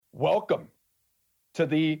Welcome to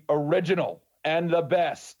the original and the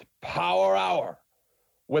best Power Hour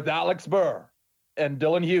with Alex Burr and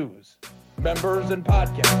Dylan Hughes, members and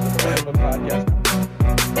podcasts of the Random Podcast.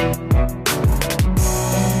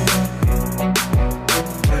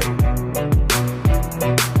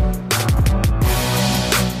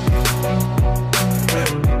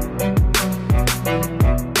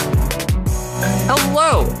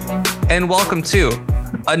 Hello, and welcome to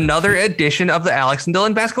another edition of the Alex and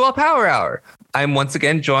Dylan Basketball Power Hour. I'm once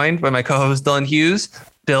again joined by my co-host Dylan Hughes.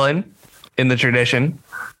 Dylan, in the tradition,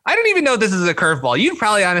 I don't even know if this is a curveball. You'd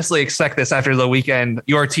probably honestly expect this after the weekend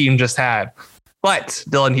your team just had. But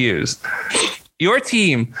Dylan Hughes, your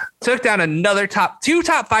team took down another top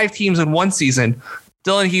five teams in one season.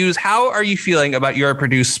 Dylan Hughes, how are you feeling about your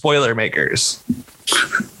Purdue spoiler makers?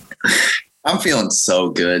 I'm feeling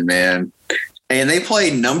so good, man. And they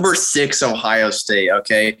play number 6 Ohio State,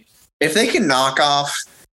 okay? If they can knock off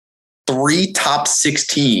 3 top 6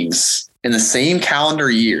 teams in the same calendar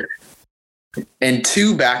year and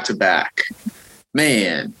 2 back-to-back,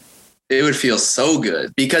 man, it would feel so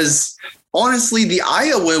good. Because, honestly, the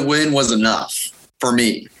Iowa win was enough for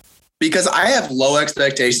me. Because I have low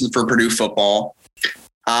expectations for Purdue football.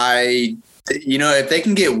 If they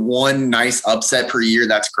can get one nice upset per year,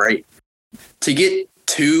 that's great. To get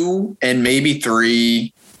 2 and maybe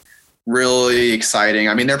 3, really exciting.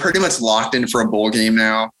 I mean, they're pretty much locked in for a bowl game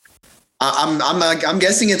now. I'm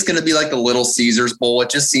guessing it's going to be like the Little Caesars Bowl. It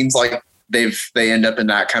just seems like they end up in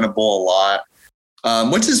that kind of bowl a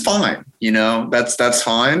lot, which is fine. You know, that's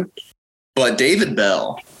fine. But David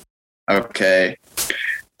Bell, okay,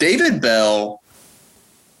 David Bell.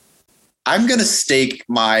 I'm going to stake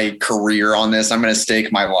my career on this. I'm going to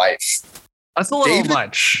stake my life. That's a little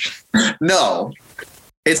much. No.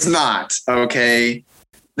 It's not, okay?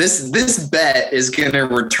 This bet is going to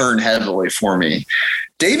return heavily for me.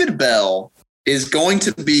 David Bell is going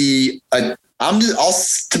to be to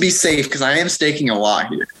be safe because I am staking a lot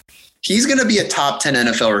here. He's going to be a top 10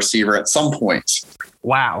 NFL receiver at some point.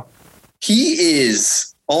 Wow. He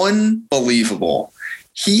is unbelievable.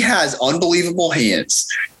 He has unbelievable hands.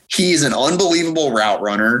 He's an unbelievable route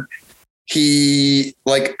runner. I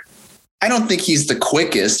don't think he's the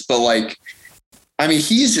quickest, but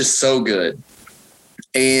he's just so good.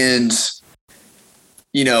 And,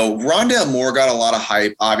 Rondale Moore got a lot of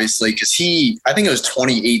hype, obviously, because I think it was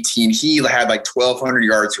 2018. He had 1,200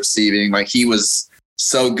 yards receiving. He was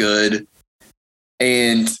so good.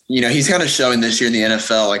 And, he's kind of showing this year in the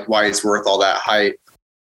NFL, why he's worth all that hype.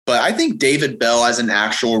 But I think David Bell as an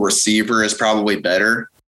actual receiver is probably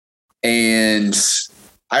better. And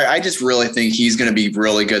I just really think he's going to be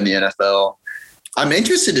really good in the NFL. I'm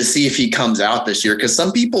interested to see if he comes out this year because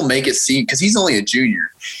some people make it seem because he's only a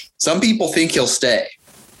junior. Some people think he'll stay.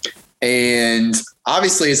 And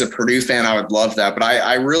obviously, as a Purdue fan, I would love that. But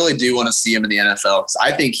I really do want to see him in the NFL because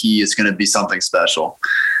I think he is going to be something special.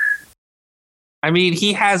 I mean,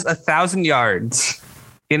 he has 1,000 yards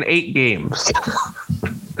in 8 games.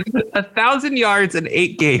 1,000 yards in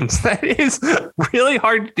 8 games. That is really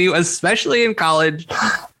hard to do, especially in college.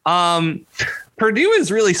 Purdue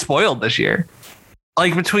is really spoiled this year.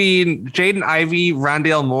 Between Jaden Ivey,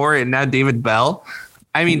 Rondale Moore, and now David Bell.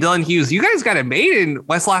 I mean, Dylan Hughes, you guys got it made in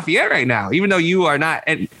West Lafayette right now, even though you are not,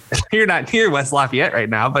 and you're not near West Lafayette right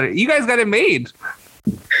now, but you guys got it made.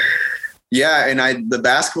 Yeah, and the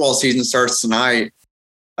basketball season starts tonight.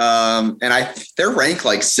 And they're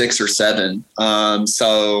ranked 6 or 7.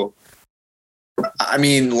 So, I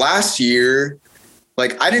mean, last year,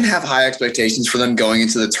 I didn't have high expectations for them going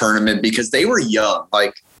into the tournament because they were young.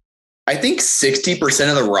 I think 60%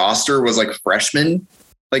 of the roster was freshmen.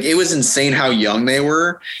 It was insane how young they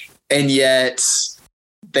were. And yet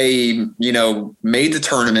they, made the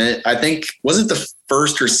tournament. I think, was it the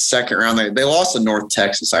first or second round? They lost to North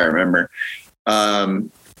Texas, I remember.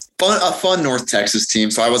 A fun North Texas team,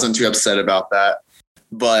 so I wasn't too upset about that.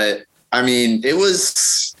 But, I mean, it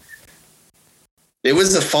was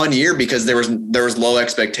a fun year because there was low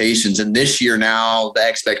expectations. And this year now the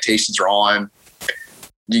expectations are on.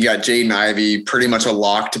 You got Jaden Ivey, pretty much a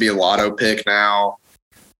lock to be a lotto pick now.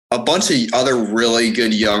 A bunch of other really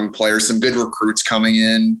good young players, some good recruits coming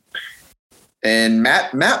in. And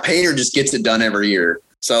Matt Painter just gets it done every year.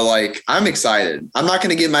 So, I'm excited. I'm not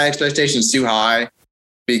going to get my expectations too high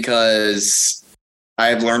because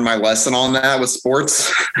I've learned my lesson on that with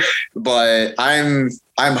sports. But I'm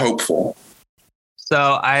hopeful.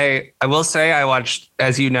 So I will say I watched,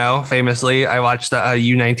 as you know, famously, I watched the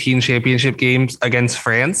U19 championship games against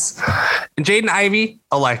France. And Jaden Ivey,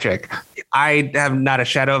 electric. I have not a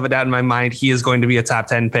shadow of a doubt in my mind. He is going to be a top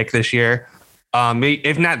 10 pick this year.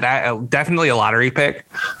 If not that, definitely a lottery pick.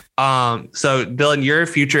 So Dylan, your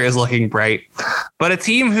future is looking bright, but a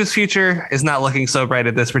team whose future is not looking so bright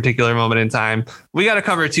at this particular moment in time. We got to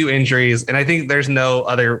cover 2 injuries, and I think there's no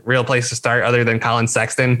other real place to start other than Collin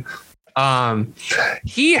Sexton.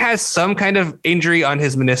 He has some kind of injury on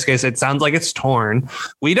his meniscus. It sounds like it's torn.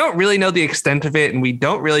 We don't really know the extent of it, and we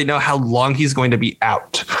don't really know how long he's going to be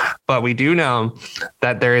out. But we do know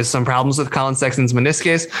that there is some problems with Collin Sexton's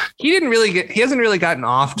meniscus. He hasn't really gotten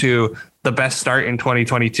off to the best start in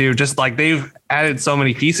 2022, just like they've added so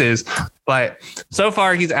many pieces. But so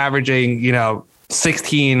far he's averaging,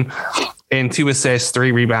 16 and 2 assists,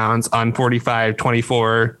 3 rebounds on 45,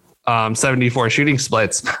 24, 74 shooting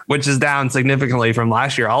splits, which is down significantly from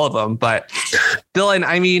last year, all of them. But Dylan,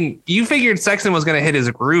 I mean, you figured Sexton was going to hit his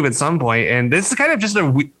groove at some point, and this is kind of just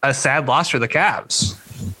a sad loss for the Cavs.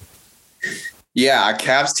 Yeah, a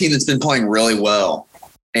Cavs team that's been playing really well.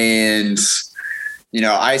 And,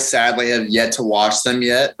 I sadly have yet to watch them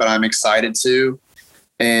yet, but I'm excited to.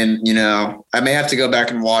 And, I may have to go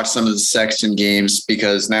back and watch some of the Sexton games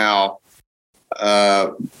because now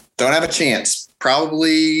don't have a chance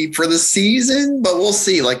probably for the season, but we'll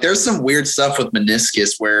see. Like, there's some weird stuff with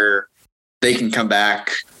meniscus where they can come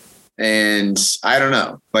back, and I don't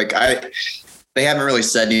know. They haven't really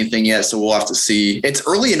said anything yet, so we'll have to see. It's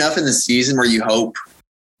early enough in the season where you hope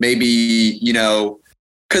maybe,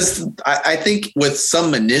 because I think with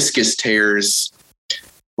some meniscus tears,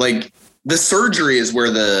 like the surgery is where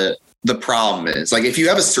the problem is. Like if you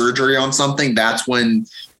have a surgery on something, that's when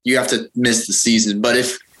you have to miss the season. But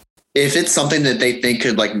if it's something that they think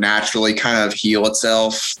could like naturally kind of heal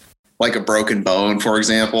itself, like a broken bone, for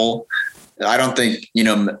example, I don't think,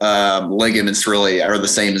 ligaments really are the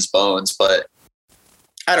same as bones, but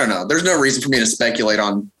I don't know. There's no reason for me to speculate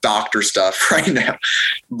on doctor stuff right now.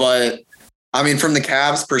 But I mean, from the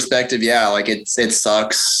Cavs perspective, yeah, like it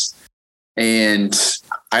sucks. And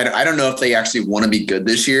I don't know if they actually want to be good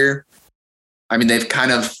this year. I mean, they've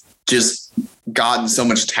kind of just gotten so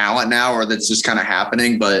much talent now, or that's just kind of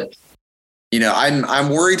happening. But, I'm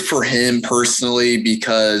worried for him personally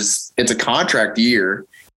because it's a contract year.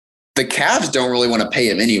 The Cavs don't really want to pay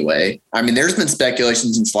him anyway. I mean, there's been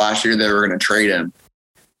speculation since last year that they were going to trade him.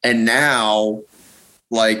 And now,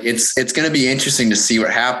 like, it's going to be interesting to see what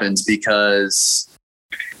happens because,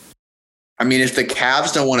 I mean, if the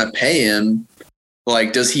Cavs don't want to pay him,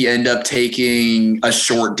 like, does he end up taking a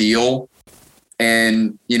short deal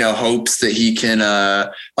and, hopes that he can, I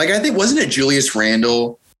think, wasn't it Julius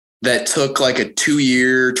Randle that took like a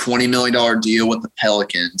 2-year, $20 million deal with the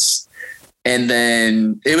Pelicans? And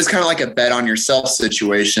then it was kind of like a bet on yourself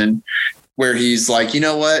situation where he's like, you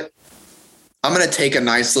know what? I'm going to take a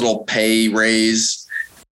nice little pay raise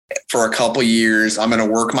for a couple years. I'm going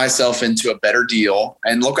to work myself into a better deal.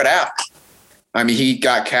 And look what happened. I mean, he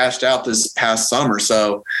got cashed out this past summer.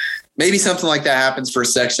 So maybe something like that happens for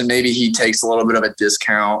Sexton. Maybe he takes a little bit of a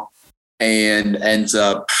discount and ends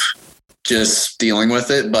up just dealing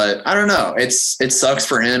with it. But I don't know. It sucks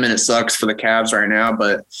for him and it sucks for the Cavs right now.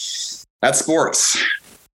 But that's sports.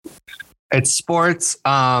 It's sports.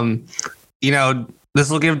 This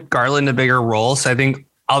will give Garland a bigger role. So I think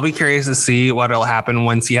I'll be curious to see what will happen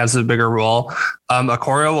once he has a bigger role.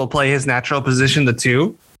 Okoro will play his natural position, the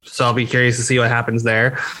 2. So I'll be curious to see what happens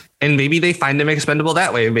there. And maybe they find him expendable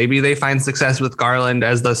that way. Maybe they find success with Garland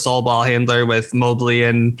as the sole ball handler with Mobley.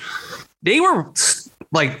 And they were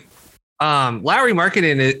like Lowry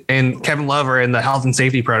Markkanen and Kevin Love are in the health and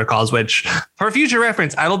safety protocols, which for future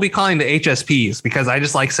reference, I will be calling the HSPs because I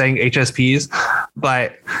just like saying HSPs.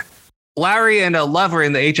 But Lowry and Love were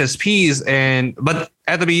in the HSPs, but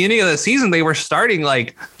at the beginning of the season, they were starting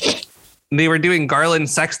they were doing Garland,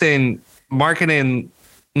 Sexton, Markkanen,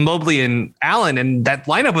 Mobley, and Allen, and that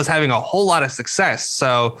lineup was having a whole lot of success.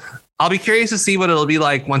 So I'll be curious to see what it'll be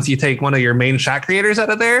like once you take one of your main shot creators out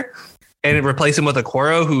of there and replace him with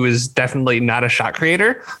Okoro, who is definitely not a shot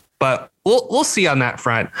creator. But we'll see on that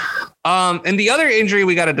front. And the other injury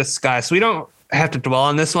we got to discuss, we don't have to dwell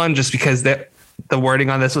on this one just because the wording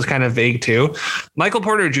on this was kind of vague too. Michael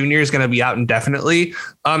Porter Jr. is going to be out indefinitely.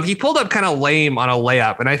 He pulled up kind of lame on a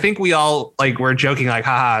layup. And I think we all were joking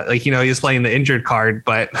haha, he was playing the injured card,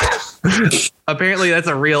 but apparently that's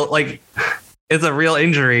a real, it's a real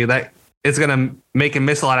injury that is going to make him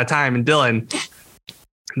miss a lot of time. And Dylan,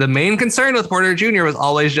 the main concern with Porter Jr. was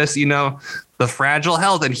always just, the fragile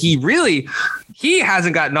health. And he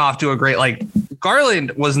hasn't gotten off to a great,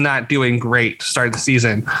 Garland was not doing great to start the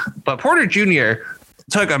season, but Porter Jr.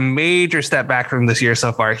 took a major step back from this year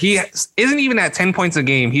so far. He isn't even at 10 points a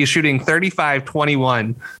game. He's shooting 35,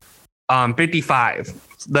 21,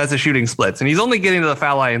 55. That's a shooting splits. And he's only getting to the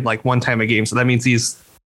foul line one time a game. So that means he's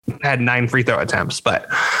had 9 free throw attempts. But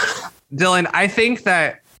Dylan, I think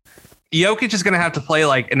that Jokic is going to have to play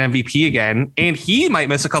like an MVP again, and he might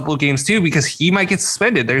miss a couple of games too because he might get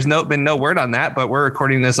suspended. There's been no word on that, but we're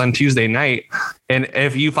recording this on Tuesday night. And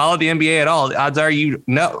if you follow the NBA at all, the odds are you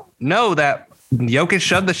know that Jokic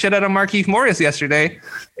shoved the shit out of Markieff Morris yesterday,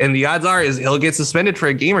 and the odds are is he'll get suspended for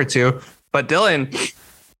a game or two. But Dylan,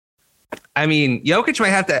 I mean, Jokic might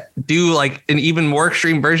have to do like an even more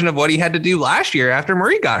extreme version of what he had to do last year after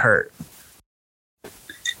Murray got hurt.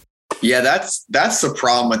 Yeah, that's the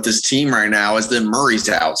problem with this team right now is that Murray's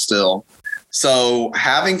out still. So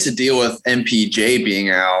having to deal with MPJ being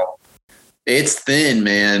out, it's thin,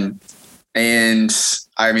 man. And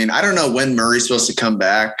I mean, I don't know when Murray's supposed to come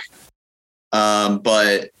back,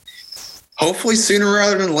 but hopefully sooner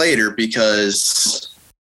rather than later because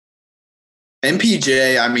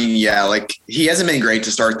MPJ, I mean, yeah, like he hasn't been great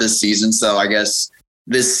to start this season. So I guess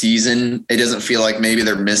this season, it doesn't feel like maybe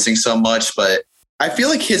they're missing so much, but I feel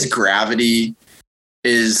like his gravity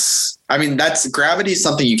is, I mean, gravity is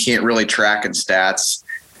something you can't really track in stats.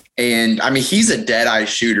 And I mean, he's a dead eye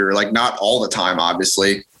shooter, like not all the time,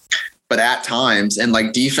 obviously, but at times. And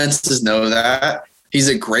like defenses know that. He's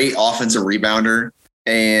a great offensive rebounder.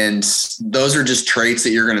 And those are just traits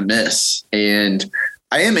that you're going to miss. And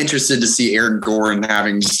I am interested to see Aaron Gordon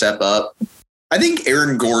having to step up. I think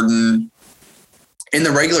Aaron Gordon, in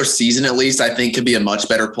the regular season, at least, I think could be a much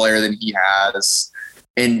better player than he has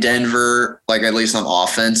in Denver, like at least on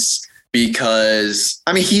offense, because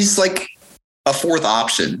I mean, he's like a fourth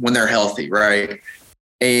option when they're healthy. Right.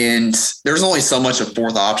 And there's only so much a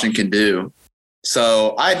fourth option can do.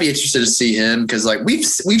 So I'd be interested to see him because like we've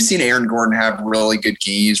seen Aaron Gordon have really good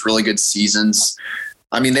games, really good seasons.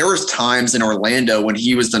 I mean, there was times in Orlando when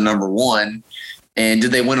he was the number one, and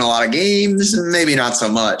did they win a lot of games? Maybe not so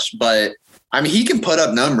much, but I mean, he can put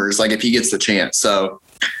up numbers like if he gets the chance. So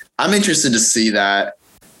I'm interested to see that.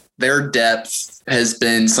 Their depth has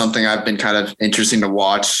been something I've been kind of interesting to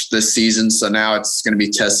watch this season. So now it's going to be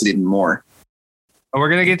tested even more. We're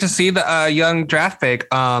going to get to see the young draft pick,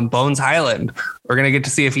 Bones Highland. We're going to get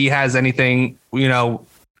to see if he has anything, you know,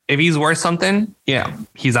 if he's worth something. Yeah,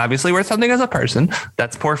 he's obviously worth something as a person.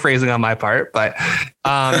 That's poor phrasing on my part, but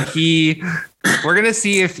we're going to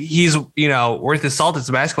see if he's, you know, worth his salt as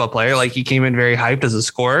a basketball player. Like he came in very hyped as a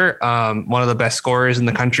scorer, one of the best scorers in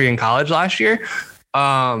the country in college last year.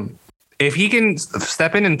 If he can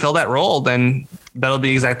step in and fill that role, then that'll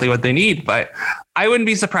be exactly what they need. But I wouldn't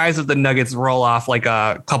be surprised if the Nuggets roll off like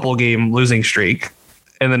a couple game losing streak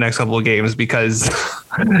in the next couple of games, because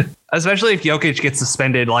especially if Jokic gets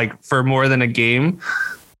suspended like for more than a game,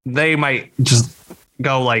 they might just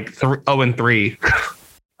go like 0-3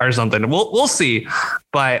 or something. We'll see.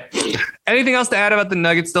 But anything else to add about the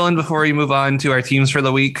Nuggets, Dylan, before we move on to our teams for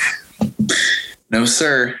the week? No,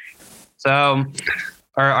 sir. So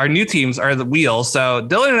our new teams are the wheel. So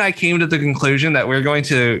Dylan and I came to the conclusion that we're going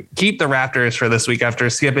to keep the Raptors for this week after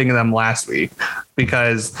skipping them last week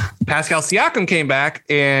because Pascal Siakam came back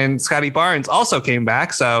and Scotty Barnes also came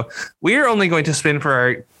back. So we're only going to spin for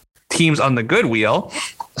our teams on the good wheel.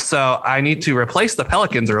 So I need to replace the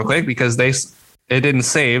Pelicans real quick because it didn't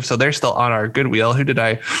save. So they're still on our good wheel. Who did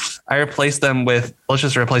I replaced them with? Let's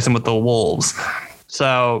just replace them with the Wolves.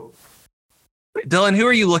 So Dylan, who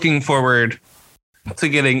are you looking forward to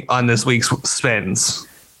getting on this week's spins?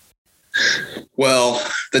 Well,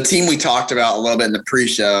 the team we talked about a little bit in the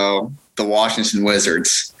pre-show, the Washington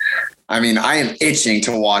Wizards. I mean, I am itching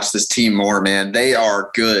to watch this team more, man. They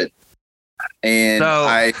are good. And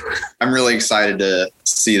I'm really excited to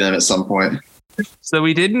see them at some point. So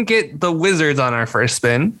we didn't get the Wizards on our first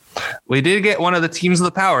spin. We did get one of the teams of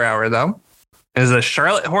the Power Hour, though. Is the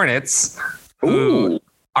Charlotte Hornets, who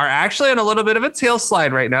are actually on a little bit of a tail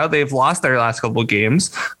slide right now. They've lost their last couple of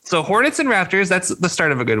games. So Hornets and Raptors, that's the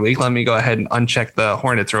start of a good week. Let me go ahead and uncheck the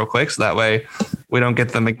Hornets real quick so that way we don't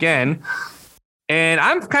get them again. And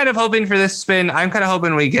I'm kind of hoping for this spin, I'm kind of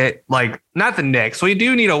hoping we get like, not the Knicks. We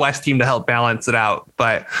do need a West team to help balance it out.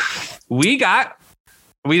 But we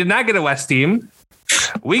did not get a West team.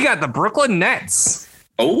 We got the Brooklyn Nets.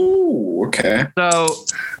 Oh, okay. So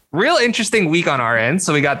real interesting week on our end.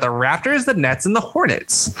 So we got the Raptors, the Nets, and the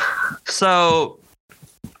Hornets. So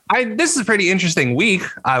this is a pretty interesting week,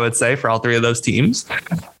 I would say, for all three of those teams.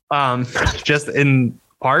 Just in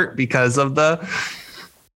part because of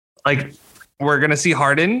we're going to see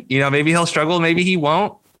Harden. You know, maybe he'll struggle, maybe he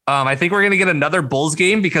won't. I think we're going to get another Bulls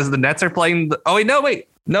game because the Nets are playing.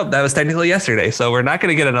 No, that was technically yesterday. So we're not going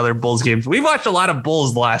to get another Bulls game. We've watched a lot of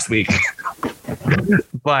Bulls last week.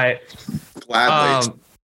 But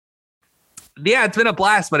Yeah, it's been a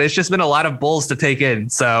blast, but it's just been a lot of Bulls to take in.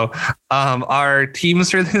 So our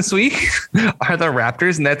teams for this week are the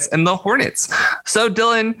Raptors, Nets, and the Hornets. So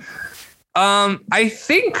Dylan, I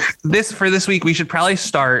think this week we should probably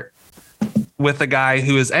start with the guy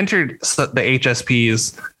who has entered the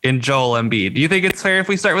HSPs in Joel Embiid. Do you think it's fair if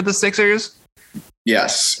we start with the Sixers?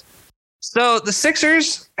 Yes. So the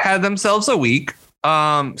Sixers had themselves a week.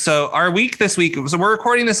 So our week this week, so we're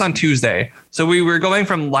recording this on Tuesday. So we were going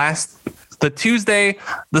from the Tuesday,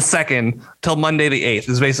 the 2nd till Monday, the 8th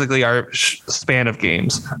is basically our span of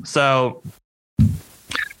games. So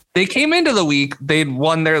they came into the week, they'd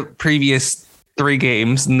won their previous 3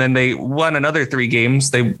 games, and then they won another 3 games.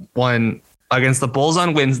 They won against the Bulls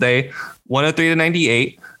on Wednesday,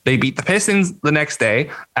 103-98. They beat the Pistons the next day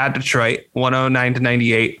at Detroit,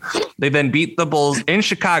 109-98. They then beat the Bulls in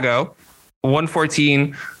Chicago,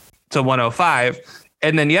 114-105.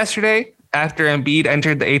 And then yesterday, after Embiid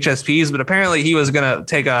entered the HSPs, but apparently he was going to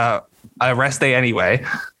take a rest day anyway,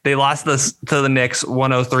 they lost this to the Knicks,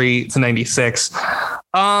 103-96.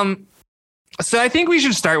 So I think we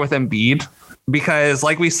should start with Embiid because,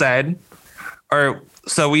 like we said,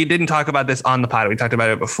 so we didn't talk about this on the pod. We talked about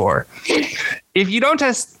it before. If you don't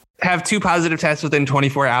have 2 positive tests within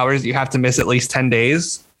 24 hours, you have to miss at least 10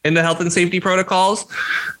 days in the health and safety protocols.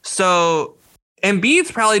 So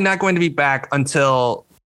Embiid's probably not going to be back until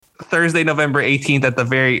Thursday, November 18th at the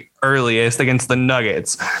very earliest against the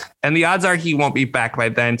Nuggets. And the odds are he won't be back by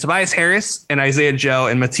then. Tobias Harris and Isaiah Joe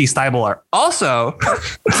and Matisse Thybulle are also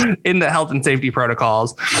in the health and safety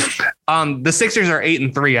protocols. The Sixers are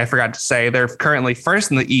 8-3. I forgot to say they're currently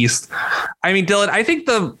first in the East. I mean, Dylan, I think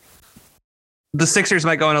the Sixers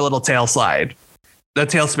might go on a little tailspin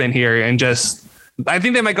here and I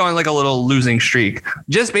think they might go on like a little losing streak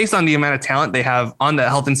just based on the amount of talent they have on the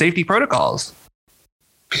health and safety protocols.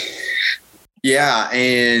 Yeah,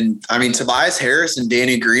 and I mean, Tobias Harris and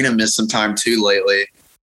Danny Green have missed some time too lately.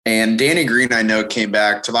 And Danny Green, I know, came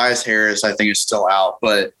back. Tobias Harris, I think, is still out.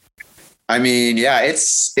 But I mean, yeah,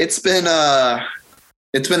 it's been a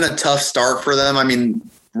tough start for them. I mean,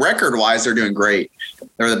 record-wise, they're doing great.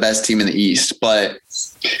 They're the best team in the East, but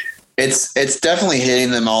it's definitely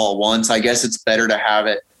hitting them all at once. I guess it's better to have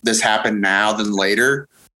this happen now than later.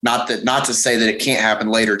 Not to say that it can't happen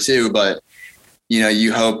later too, but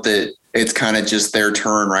you hope that it's kind of just their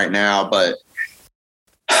turn right now. But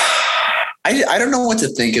I don't know what to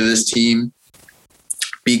think of this team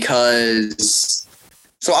because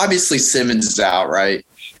so obviously Simmons is out, right?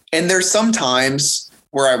 And there's some times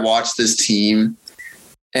where I watch this team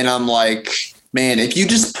and I'm like, man, if you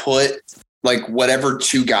just put like whatever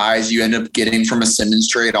 2 guys you end up getting from a Simmons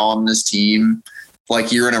trade on this team,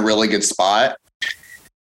 like you're in a really good spot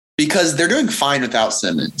because they're doing fine without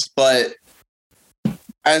Simmons. But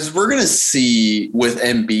as we're going to see with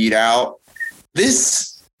Embiid out,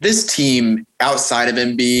 this team outside of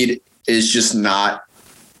Embiid is just not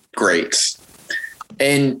great.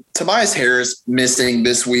 And Tobias Harris missing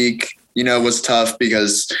this week, was tough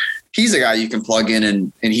because he's a guy you can plug in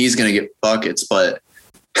and he's going to get buckets. But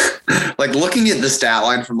like looking at the stat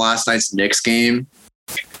line from last night's Knicks game,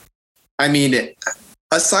 I mean,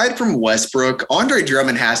 aside from Westbrook, Andre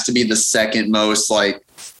Drummond has to be the second most like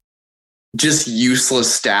just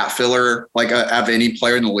useless stat filler like of any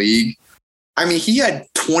player in the league. I mean, he had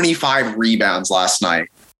 25 rebounds last night.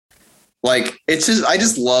 Like it's just, I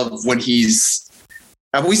just love when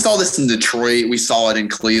we saw this in Detroit. We saw it in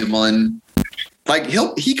Cleveland. Like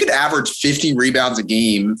he could average 50 rebounds a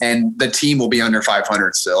game and the team will be under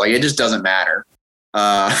 500 still. Like it just doesn't matter.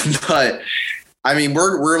 But I mean,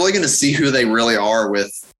 we're really going to see who they really are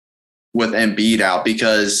with Embiid out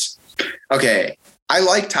because, okay, I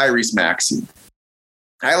like Tyrese Maxey.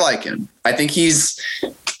 I like him. I think he's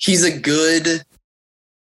a good,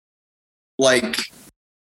 like,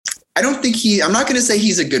 I'm not going to say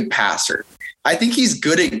he's a good passer. I think he's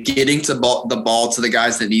good at getting the ball to the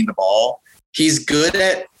guys that need the ball. He's good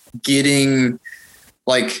at getting,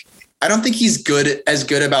 like, I don't think he's as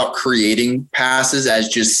good about creating passes as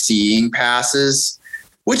just seeing passes,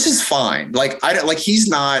 which is fine. He's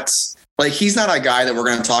not a guy that we're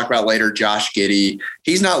going to talk about later, Josh Giddey.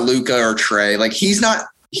 He's not Luka or Trey. Like he's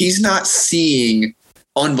not seeing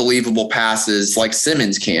unbelievable passes like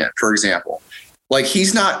Simmons can, for example. Like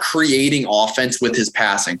he's not creating offense with his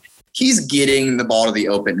passing. He's getting the ball to the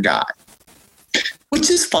open guy, which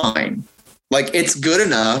is fine. Like it's good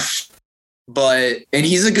enough, and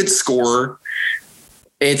he's a good scorer.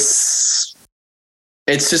 It's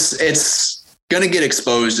going to get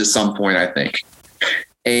exposed at some point, I think.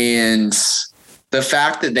 And the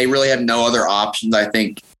fact that they really have no other options, I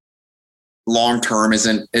think long-term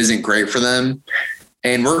isn't great for them.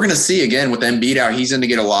 And we're going to see again with Embiid out, he's going to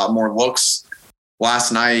get a lot more looks.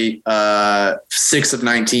 Last night, 6 of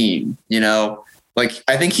 19, like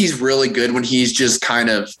I think he's really good when he's just kind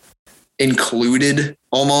of included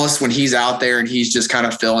almost when he's out there and he's just kind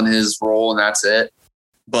of filling his role and that's it.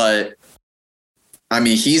 But I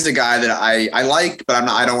mean, he's a guy that I like, but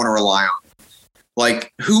I don't want to rely on.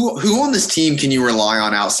 Like who on this team can you rely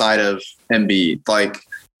on outside of Embiid? Like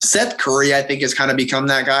Seth Curry, I think has kind of become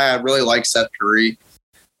that guy. I really like Seth Curry.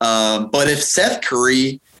 But if Seth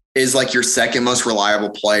Curry is like your second most reliable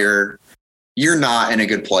player, you're not in a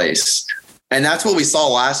good place. And that's what we saw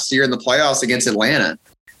last year in the playoffs against Atlanta.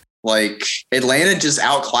 Like Atlanta just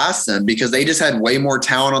outclassed them because they just had way more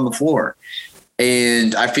talent on the floor.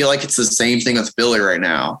 And I feel like it's the same thing with Philly right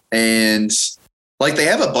now. And like they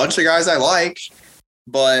have a bunch of guys I like,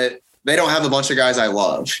 but they don't have a bunch of guys I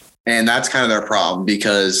love. And that's kind of their problem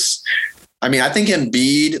because I mean, I think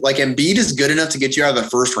Embiid is good enough to get you out of the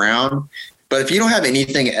first round. But if you don't have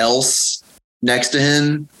anything else next to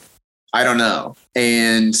him, I don't know.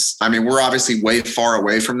 And I mean, we're obviously way far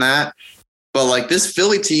away from that. But like this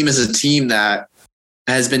Philly team is a team that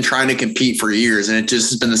has been trying to compete for years, and it just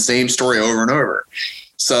has been the same story over and over.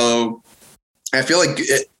 So I feel like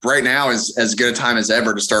right now is as good a time as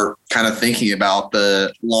ever to start kind of thinking about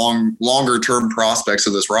the longer term prospects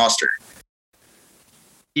of this roster.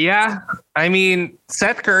 Yeah, I mean,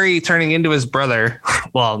 Seth Curry turning into his brother.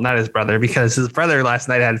 Well, not his brother, because his brother last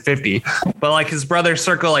night had 50, but like his brother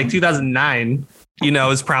circa like 2009,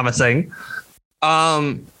 is promising.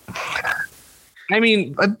 I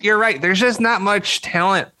mean, you're right. There's just not much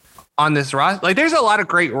talent on this roster. Like, there's a lot of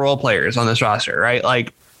great role players on this roster, right?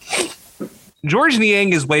 Like, George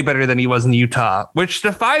Niang is way better than he was in Utah, which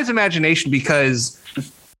defies imagination because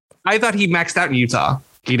I thought he maxed out in Utah.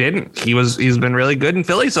 He didn't. He's been really good in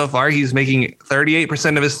Philly so far. He's making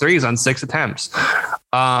 38% of his threes on 6 attempts.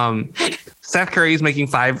 Seth Curry is making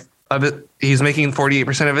 5 of it. He's making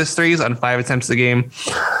 48% of his threes on 5 attempts a game.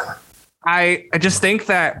 I just think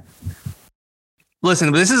that,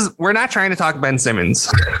 listen, we're not trying to talk Ben Simmons,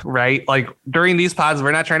 right? Like during these pods,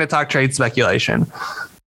 we're not trying to talk trade speculation,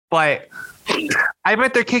 but I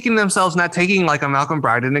bet they're kicking themselves not taking like a Malcolm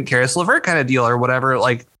Brogdon and Karis LeVert kind of deal or whatever,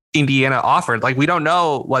 like Indiana offered. Like we don't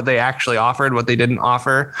know what they actually offered, what they didn't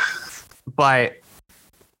offer. But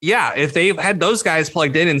yeah, if they had those guys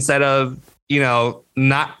plugged in instead of,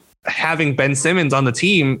 not having Ben Simmons on the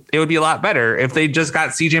team, it would be a lot better. If they just got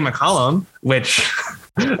CJ McCollum, which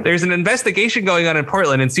there's an investigation going on in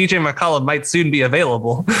Portland and CJ McCollum might soon be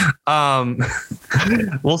available.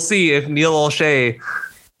 We'll see if Neil Olshey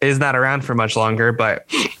is not around for much longer,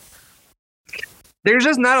 but there's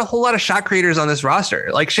just not a whole lot of shot creators on this roster.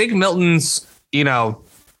 Like Shake Milton's,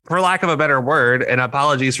 for lack of a better word, and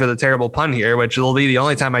apologies for the terrible pun here, which will be the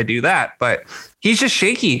only time I do that, but he's just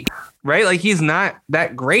shaky, right? Like he's not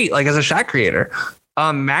that great, like as a shot creator.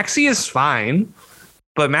 Maxey is fine,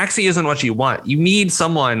 but Maxey isn't what you want. You need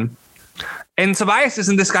someone, and Tobias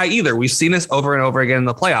isn't this guy either. We've seen this over and over again in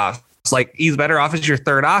the playoffs. It's like he's better off as your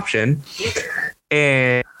third option,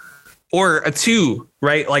 or a 2,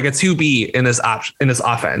 right? Like a 2B in this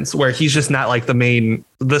offense where he's just not like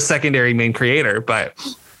the secondary main creator. But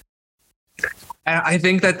I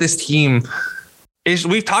think that this team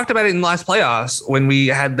we've talked about it in the last playoffs when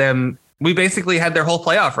we basically had their whole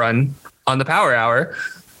playoff run on the Power Hour.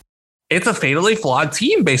 It's a fatally flawed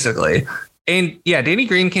team basically. And yeah, Danny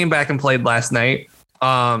Green came back and played last night.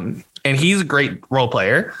 And he's a great role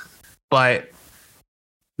player, but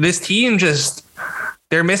this team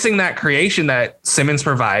they're missing that creation that Simmons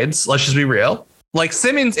provides. Let's just be real. Like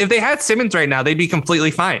Simmons, if they had Simmons right now, they'd be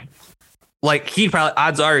completely fine. Like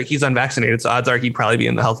odds are he's unvaccinated. So odds are he'd probably be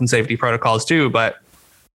in the health and safety protocols too. But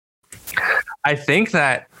I think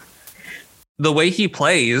that the way he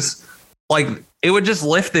plays, like it would just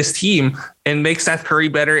lift this team and make Seth Curry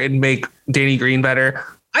better and make Danny Green better.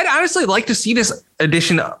 I'd honestly like to see this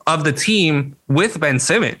addition of the team with Ben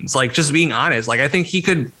Simmons. Like just being honest, like I think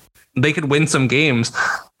they could win some games,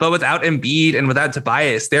 but without Embiid and without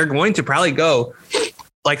Tobias, they're going to probably go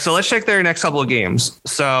so let's check their next couple of games.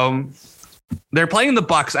 So they're playing the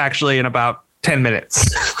Bucks actually in about 10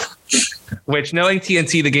 minutes, which knowing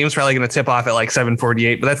TNT, the game's probably going to tip off at like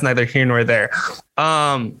 7:48, but that's neither here nor there.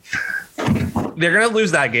 They're going to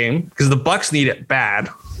lose that game because the Bucks need it bad.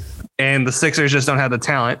 And the Sixers just don't have the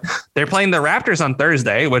talent. They're playing the Raptors on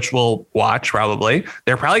Thursday, which we'll watch probably.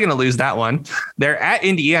 They're probably going to lose that one. They're at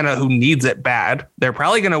Indiana, who needs it bad. They're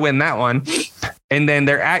probably going to win that one. And then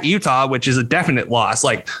they're at Utah, which is a definite loss.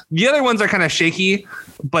 Like the other ones are kind of shaky,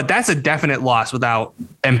 but that's a definite loss without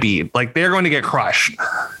Embiid. Like they're going to get crushed.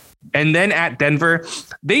 and then at Denver.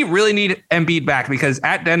 They really need Embiid back because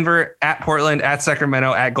at Denver, at Portland, at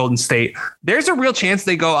Sacramento, at Golden State, there's a real chance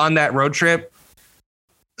they go on that road trip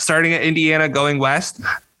starting at Indiana going west,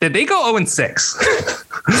 that they go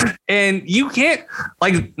 0-6. And you can't,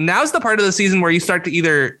 like, now's the part of the season where you start to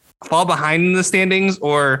either fall behind in the standings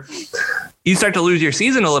or you start to lose your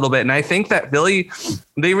season a little bit. And I think that Philly,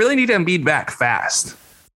 they really need Embiid back fast.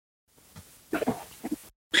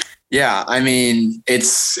 Yeah, I mean,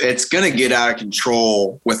 it's going to get out of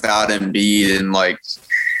control without Embiid. And, like,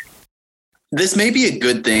 this may be a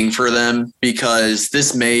good thing for them because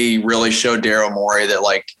this may really show Daryl Morey that,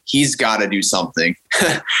 like, he's got to do something.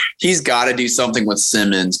 He's got to do something with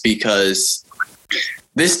Simmons because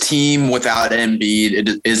this team without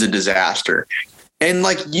Embiid is a disaster. And,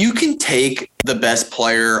 like, you can take the best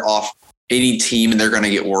player off any team and they're going to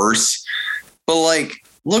get worse. But, like,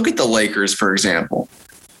 look at the Lakers, for example.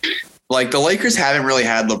 Like, the Lakers haven't really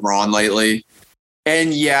had LeBron lately.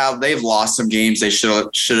 And yeah, they've lost some games they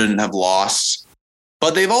shouldn't have lost.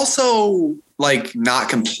 But they've also, like, not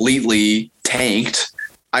completely tanked.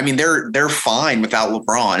 I mean, they're fine without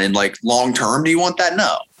LeBron. And, like, long term, do you want that?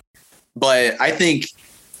 No. But I think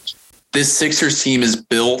this Sixers team is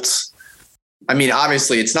built. I mean,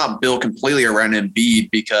 obviously, it's not built completely around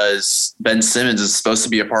Embiid because Ben Simmons is supposed to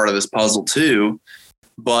be a part of this puzzle too.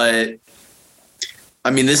 But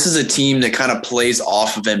I mean, this is a team that kind of plays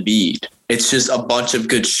off of Embiid. It's just a bunch of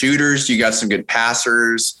good shooters. You got some good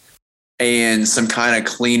passers and some kind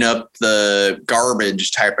of clean up the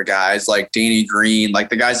garbage type of guys like Danny Green, like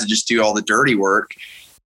the guys that just do all the dirty work.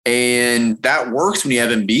 And that works when you have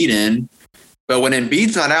Embiid in. But when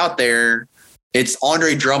Embiid's not out there, it's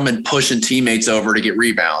Andre Drummond pushing teammates over to get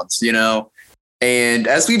rebounds, you know? And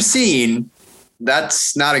as we've seen,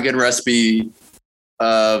 that's not a good recipe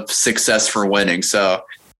of success for winning. So,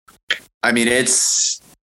 I mean, it's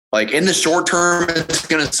like in the short term, it's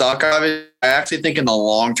going to suck. I actually think in the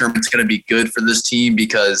long term, it's going to be good for this team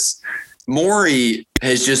because Morey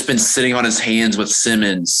has just been sitting on his hands with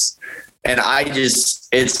Simmons. And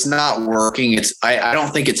it's not working. I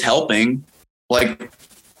don't think it's helping. Like,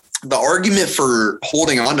 the argument for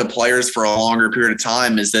holding on to players for a longer period of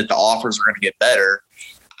time is that the offers are going to get better.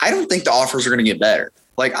 I don't think the offers are going to get better.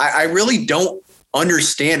 Like, I really don't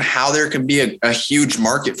understand how there can be a huge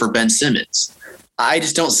market for Ben Simmons. I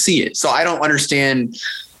just don't see it. So I don't understand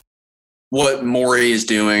what Morey is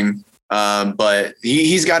doing. But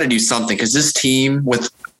he's got to do something because this team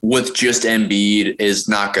with just Embiid is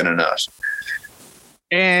not good enough.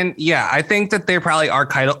 And yeah, I think that they probably are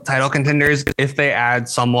title contenders if they add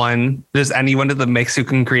someone, just anyone to the mix who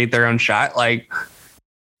can create their own shot. Like,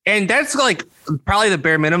 and that's like probably the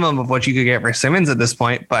bare minimum of what you could get for Simmons at this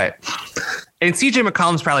point. But and CJ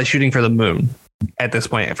McCollum's probably shooting for the moon at this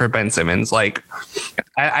point for Ben Simmons. Like,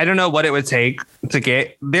 I don't know what it would take to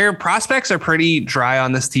get their prospects are pretty dry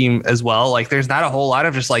on this team as well. Like, there's not a whole lot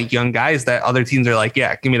of just like young guys that other teams are like,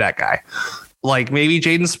 yeah, give me that guy. Like maybe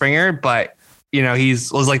Jaden Springer, but you know,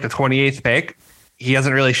 was like the 28th pick. He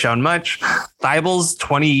hasn't really shown much. Thibel's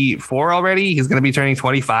 24 already. He's going to be turning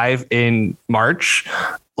 25 in March.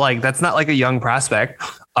 Like, that's not like a young prospect.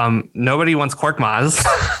 Nobody wants Korkmaz,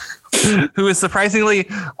 who is surprisingly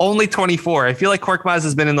only 24. I feel like Korkmaz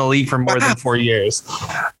has been in the league for more than 4 years.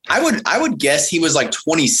 I would guess he was like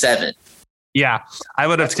 27. Yeah, I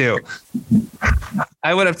would have too. But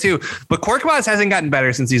Korkmaz hasn't gotten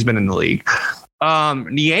better since he's been in the league.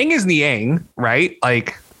 Niang is Niang, right?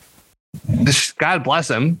 Like, God bless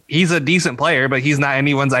him. He's a decent player, but he's not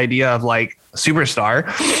anyone's idea of like superstar.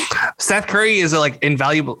 Seth Curry is a like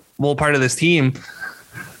invaluable part of this team.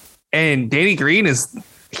 And Danny Green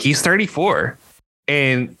he's 34.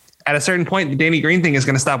 And at a certain point, the Danny Green thing is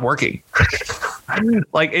going to stop working.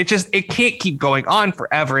 Like, it can't keep going on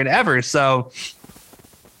forever and ever. So,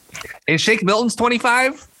 and Shake Milton's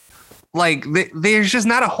 25. Like, there's just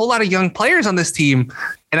not a whole lot of young players on this team.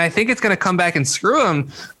 And I think it's going to come back and screw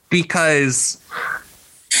them because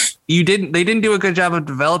they didn't do a good job of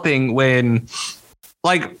developing when,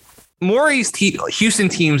 like, Morey's Houston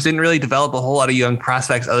teams didn't really develop a whole lot of young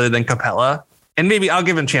prospects other than Capella. And maybe I'll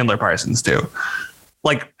give him Chandler Parsons too.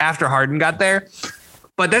 Like, after Harden got there.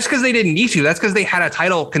 But that's because they didn't need to. That's because they had a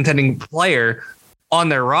title contending player on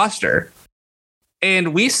their roster.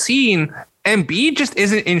 And we've seen Embiid just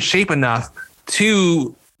isn't in shape enough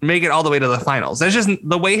to make it all the way to the finals. That's just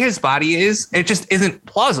the way his body is. It just isn't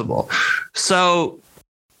plausible. So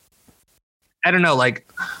I don't know, like,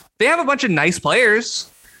 they have a bunch of nice players,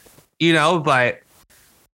 you know, but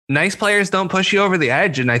nice players don't push you over the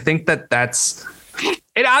edge. And I think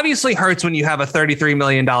it obviously hurts when you have a $33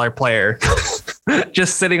 million player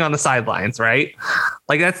just sitting on the sidelines, right?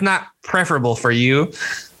 Like, that's not preferable for you.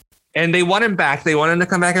 And they want him back. They want him to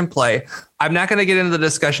come back and play. I'm not going to get into the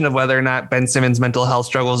discussion of whether or not Ben Simmons' mental health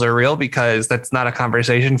struggles are real, because that's not a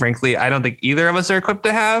conversation, frankly, I don't think either of us are equipped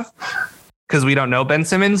to have, because we don't know Ben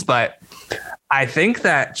Simmons. But I think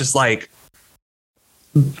that just like,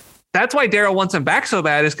 that's why Daryl wants him back so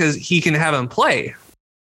bad, is because he can have him play,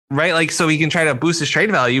 right? Like, so he can try to boost his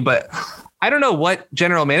trade value. But I don't know what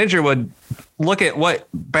general manager would look at what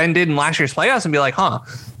Ben did in last year's playoffs and be like,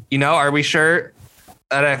 are we sure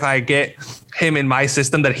that if I get him in my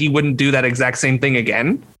system that he wouldn't do that exact same thing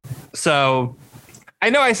again? So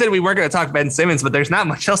I know I said we weren't going to talk Ben Simmons, but there's not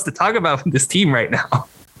much else to talk about with this team right now.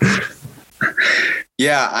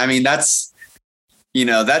 Yeah, I mean, that's one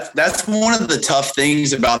of the tough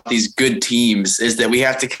things about these good teams, is that we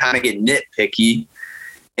have to kind of get nitpicky.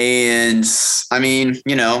 And I mean,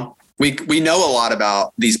 we know a lot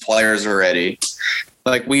about these players already.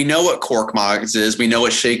 Like, we know what Korkmaz is. We know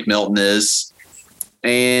what Shake Milton is.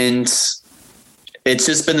 And it's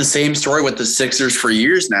just been the same story with the Sixers for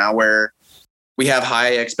years now, where we have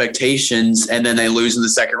high expectations and then they lose in the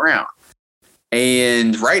second round.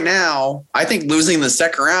 And right now, I think losing the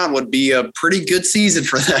second round would be a pretty good season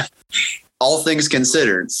for them, all things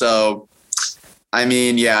considered. So, I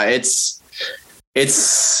mean, yeah, it's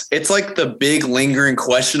like the big lingering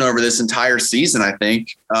question over this entire season, I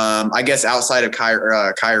think. I guess outside of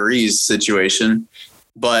Kyrie's situation,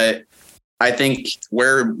 but I think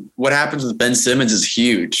what happens with Ben Simmons is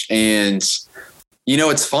huge. And,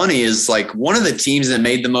 what's funny is, like, one of the teams that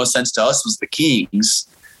made the most sense to us was the Kings.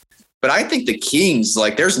 But I think the Kings,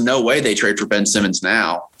 like, there's no way they trade for Ben Simmons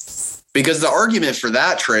now, because the argument for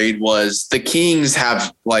that trade was the Kings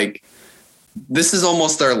have, like, this is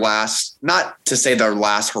almost their last, not to say their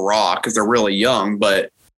last hurrah, because they're really young,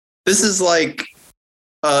 but this is like,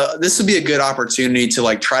 this would be a good opportunity to,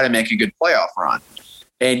 like, try to make a good playoff run.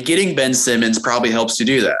 And getting Ben Simmons probably helps to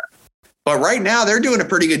do that. But right now, they're doing a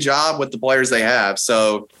pretty good job with the players they have.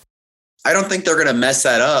 So I don't think they're going to mess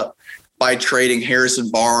that up by trading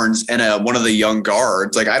Harrison Barnes and one of the young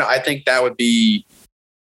guards. Like, I think that would be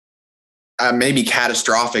maybe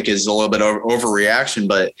catastrophic, is a little bit overreaction,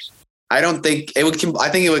 but I don't think it would. I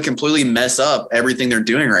think it would completely mess up everything they're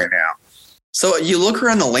doing right now. So you look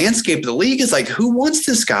around the landscape of the league, it's like, who wants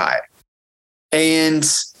this guy? And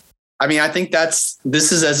I mean, I think this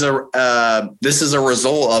is a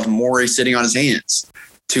result of Morey sitting on his hands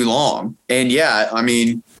too long. And yeah, I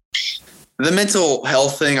mean, the mental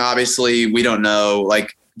health thing, obviously, we don't know.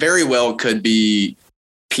 Like, very well could be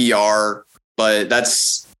PR, but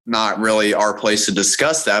that's not really our place to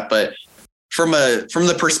discuss that. But from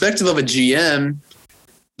the perspective of a GM,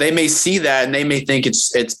 they may see that and they may think it's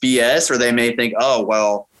BS, or they may think, oh,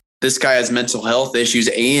 well, this guy has mental health issues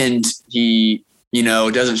and he,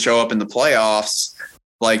 doesn't show up in the playoffs.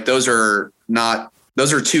 Like, those are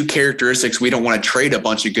two characteristics we don't want to trade a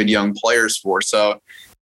bunch of good young players for. So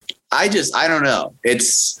I don't know.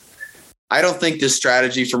 I don't think this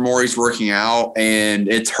strategy for Morey's working out, and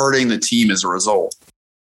it's hurting the team as a result.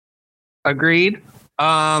 Agreed.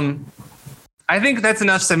 I think that's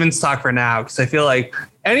enough Simmons talk for now, because I feel like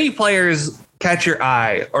any players catch your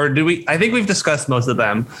eye, or I think we've discussed most of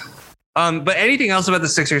them. But anything else about the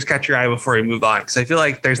Sixers catch your eye before we move on? Because I feel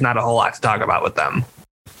like there's not a whole lot to talk about with them.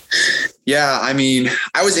 Yeah, I mean,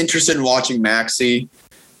 I was interested in watching Maxey.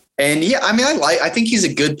 And yeah, I mean, I think he's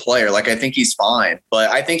a good player. Like, I think he's fine,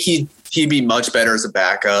 but I think he'd be much better as a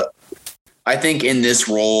backup. I think in this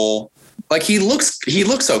role, like, he looks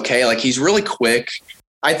okay. Like, he's really quick.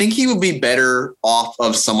 I think he would be better off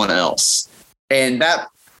of someone else. And that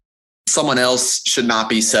someone else should not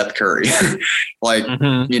be Seth Curry. Like,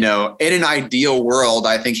 in an ideal world,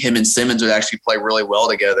 I think him and Simmons would actually play really well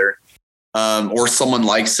together, or someone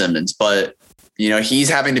like Simmons. But, he's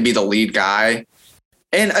having to be the lead guy.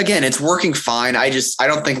 And again, it's working fine. I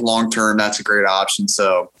don't think long-term that's a great option.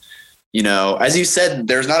 So, as you said,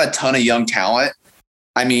 there's not a ton of young talent.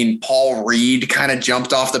 I mean, Paul Reed kind of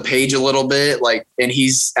jumped off the page a little bit, and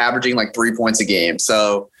he's averaging like 3 points a game.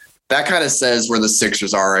 So that kind of says where the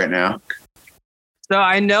Sixers are right now. So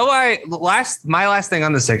I know my last thing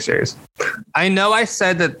on the Sixers, I know I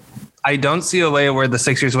said that I don't see a way where the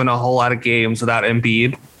Sixers win a whole lot of games without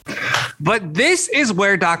Embiid. But this is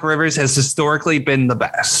where Doc Rivers has historically been the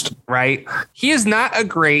best, right? He is not a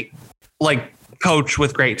great, coach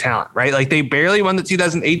with great talent, right? Like, they barely won the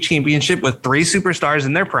 2008 championship with 3 superstars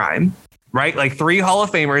in their prime, right? Like, 3 Hall of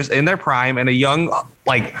Famers in their prime and a young,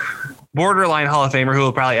 borderline Hall of Famer who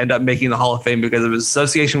will probably end up making the Hall of Fame because of his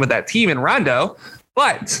association with that team in Rondo.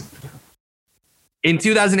 But in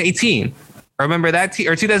 2018, Remember that team,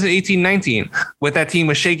 or 2018-19 with that team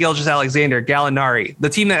with Shea Gilgeous-Alexander, Gallinari, the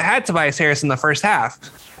team that had Tobias Harris in the first half.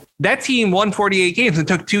 That team won 48 games and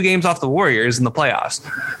took 2 games off the Warriors in the playoffs.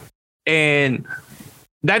 And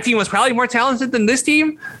that team was probably more talented than this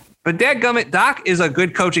team, but dadgummit, Doc is a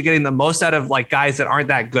good coach at getting the most out of like guys that aren't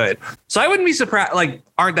that good. So I wouldn't be surprised, like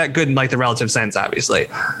aren't that good in like the relative sense, obviously.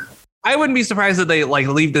 I wouldn't be surprised that they like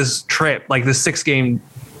leave this trip, like this 6-game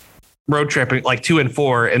road trip, like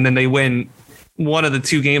 2-4, and then they win one of the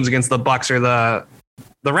 2 games against the Bucks or the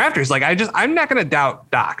Raptors. Like I'm not going to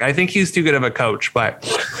doubt Doc. I think he's too good of a coach, but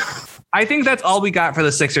I think that's all we got for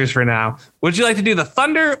the Sixers for now. Would you like to do the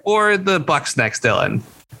Thunder or the Bucks next, Dylan?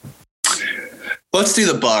 Let's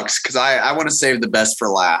do the Bucks because I want to save the best for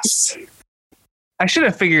last. I should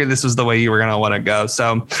have figured this was the way you were going to want to go.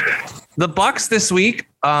 So the Bucks this week,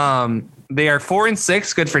 they are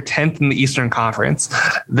 4-6, good for 10th in the Eastern Conference.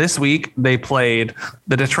 This week, they played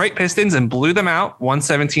the Detroit Pistons and blew them out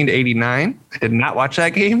 117-89. I did not watch that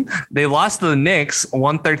game. They lost to the Knicks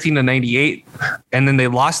 113-98, and then they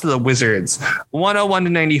lost to the Wizards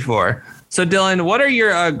 101-94. So, Dylan, what are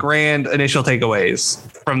your grand initial takeaways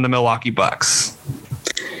from the Milwaukee Bucks?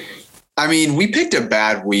 I mean, we picked a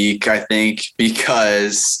bad week, I think,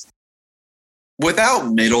 because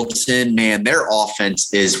without Middleton, man, their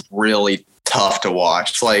offense is really tough to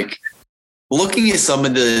watch. Like looking at some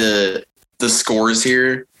of the scores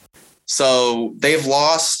here. So they've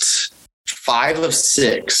lost 5 of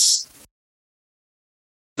 6.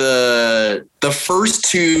 The first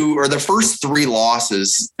 2 or the first 3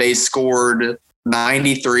 losses, they scored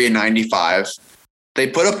 93 and 95. They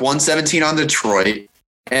put up 117 on Detroit.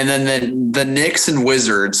 And then the Knicks and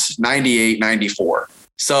Wizards, 98, 94.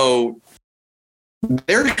 So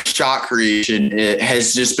their shot creation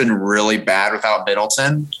has just been really bad without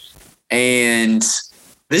Middleton. And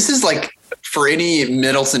this is like, for any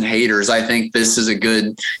Middleton haters, I think this is a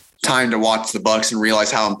good time to watch the Bucks and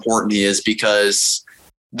realize how important he is because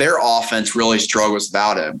their offense really struggles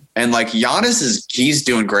without him. And like Giannis he's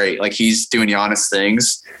doing great. Like he's doing Giannis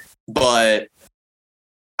things. But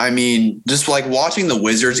I mean, just like watching the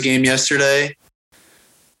Wizards game yesterday,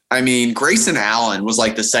 I mean, Grayson Allen was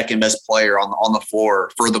like the second best player on the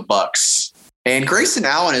floor for the Bucks. And Grayson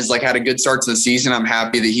Allen has like had a good start to the season. I'm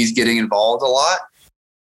happy that he's getting involved a lot.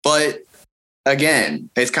 But again,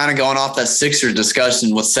 it's kind of going off that Sixers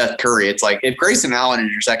discussion with Seth Curry. It's like if Grayson Allen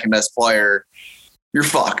is your second best player, you're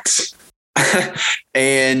fucked.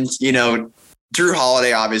 And, you know, Drew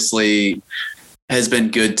Holiday obviously has been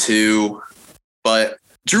good too, but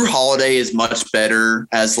Drew Holiday is much better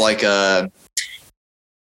as like I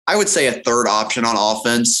would say a third option on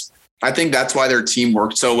offense. I think that's why their team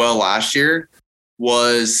worked so well last year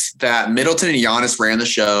was that Middleton and Giannis ran the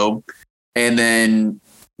show and then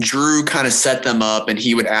Drew kind of set them up and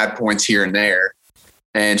he would add points here and there.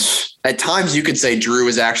 And at times you could say Drew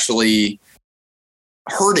is actually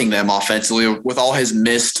hurting them offensively with all his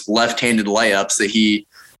missed left-handed layups that he,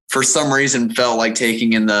 for some reason, felt like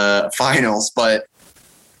taking in the finals. But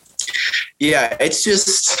yeah,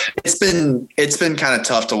 it's been kind of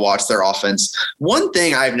tough to watch their offense. One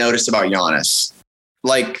thing I've noticed about Giannis,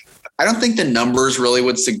 like I don't think the numbers really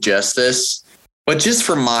would suggest this, but just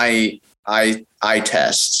from my eye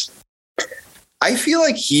test, I feel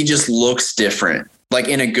like he just looks different, like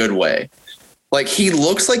in a good way. Like he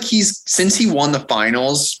looks like since he won the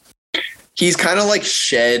finals, he's kind of like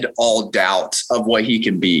shed all doubt of what he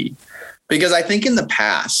can be. Because I think in the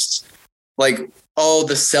past, like, oh,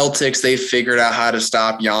 the Celtics, they figured out how to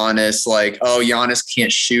stop Giannis. Like, oh, Giannis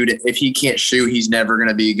can't shoot. If he can't shoot, he's never going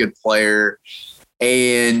to be a good player.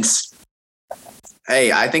 And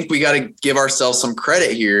hey, I think we got to give ourselves some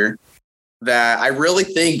credit here that I really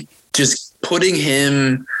think just putting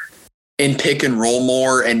him in pick and roll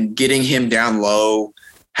more and getting him down low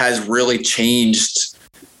has really changed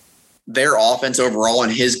their offense overall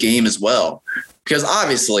in his game as well. Because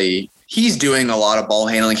obviously he's doing a lot of ball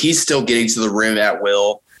handling. He's still getting to the rim at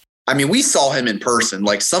will. I mean, we saw him in person.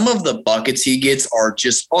 Like some of the buckets he gets are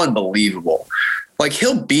just unbelievable. Like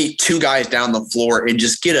he'll beat 2 guys down the floor and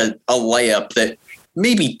just get a layup that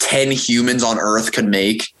maybe 10 humans on earth could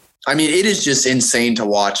make. I mean, it is just insane to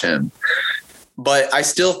watch him. But I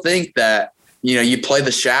still think that, you know, you play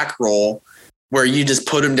the Shaq role where you just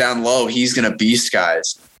put him down low, he's going to beast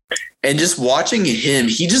guys. And just watching him,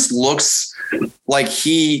 he just looks like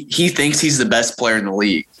he thinks he's the best player in the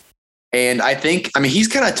league. And I mean, he's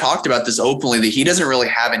kind of talked about this openly that he doesn't really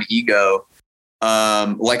have an ego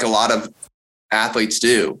like a lot of athletes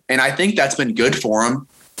do. And I think that's been good for him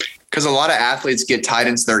because a lot of athletes get tied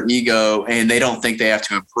into their ego and they don't think they have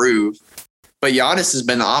to improve. But Giannis has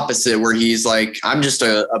been the opposite, where he's like, I'm just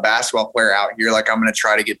a basketball player out here. Like, I'm going to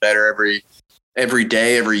try to get better every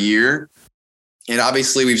day, every year. And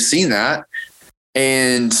obviously we've seen that.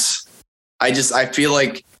 And I feel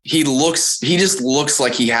like he just looks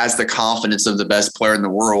like he has the confidence of the best player in the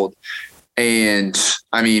world. And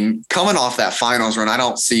I mean, coming off that finals run, I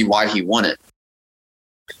don't see why he won it.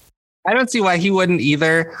 I don't see why he wouldn't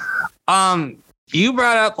either. You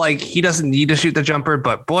brought up like he doesn't need to shoot the jumper,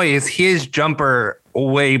 but boy, is his jumper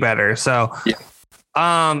way better. So, yeah.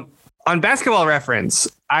 On Basketball Reference,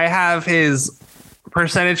 I have his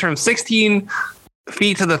percentage from 16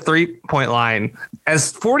 feet to the 3-point line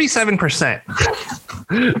as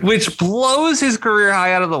 47%, which blows his career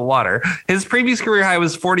high out of the water. His previous career high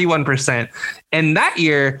was 41%. And that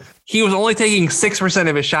year, he was only taking 6%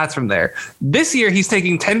 of his shots from there. This year, he's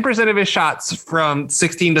taking 10% of his shots from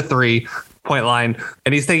 16 to 3-point line,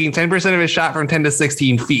 and he's taking 10% of his shot from 10 to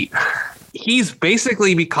 16 feet. He's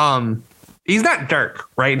basically become, he's not Dirk,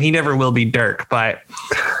 right? And he never will be Dirk, but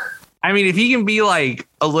I mean, if he can be like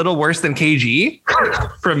a little worse than KG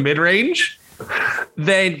from mid-range,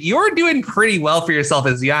 then you're doing pretty well for yourself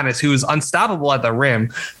as Giannis, who's unstoppable at the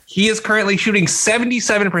rim. He is currently shooting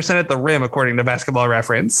 77% at the rim, according to Basketball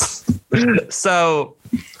Reference. So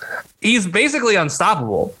he's basically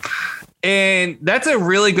unstoppable. And that's a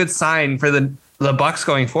really good sign for the Bucks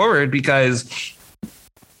going forward, because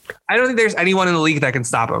I don't think there's anyone in the league that can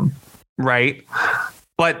stop him, right?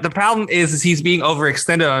 But the problem is he's being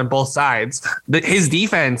overextended on both sides. His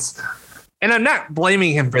defense, and I'm not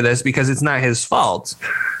blaming him for this because it's not his fault.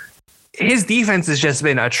 His defense has just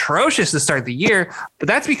been atrocious to start the year, but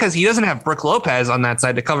that's because he doesn't have Brook Lopez on that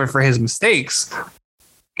side to cover for his mistakes.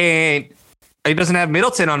 And he doesn't have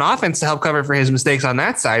Middleton on offense to help cover for his mistakes on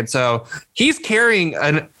that side. So he's carrying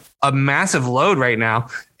a massive load right now.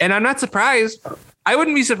 And I'm not surprised. I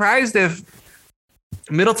wouldn't be surprised if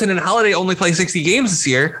Middleton and Holiday only play 60 games this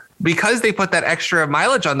year because they put that extra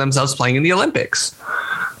mileage on themselves playing in the Olympics.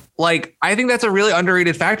 Like, I think that's a really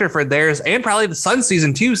underrated factor for theirs and probably the Suns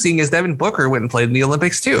season too, seeing as Devin Booker went and played in the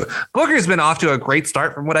Olympics too. Booker's been off to a great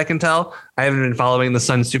start from what I can tell. I haven't been following the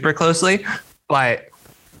Suns super closely, but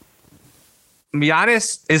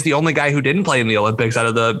Giannis is the only guy who didn't play in the Olympics out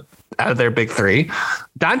of their big three.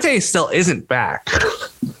 Dante still isn't back.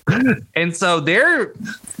 And so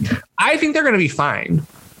I think they're going to be fine.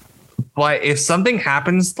 But if something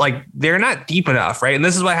happens, like, they're not deep enough, right? And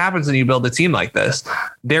this is what happens when you build a team like this.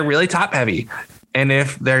 They're really top heavy. And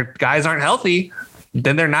if their guys aren't healthy,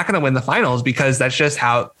 then they're not going to win the finals, because that's just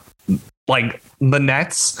how, like, the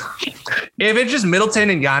Nets, if it's just Middleton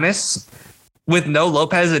and Giannis with no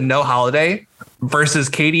Lopez and no Holiday versus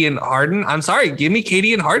KD and Harden, I'm sorry, give me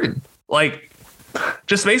KD and Harden. Like,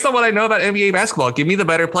 just based on what I know about NBA basketball, give me the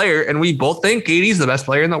better player. And we both think KD's the best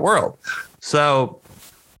player in the world. So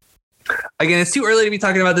again, it's too early to be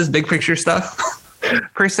talking about this big picture stuff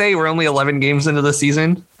per se. We're only 11 games into the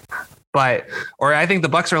season, or I think the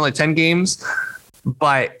Bucks are only 10 games,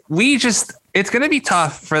 but it's going to be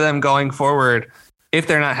tough for them going forward if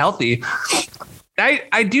they're not healthy.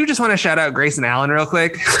 I do just want to shout out Grayson Allen real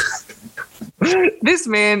quick. This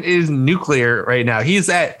man is nuclear right now. He's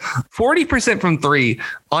at 40% from 3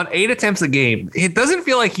 on 8 attempts a game. It doesn't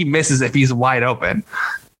feel like he misses if he's wide open.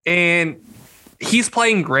 And he's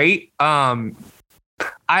playing great. I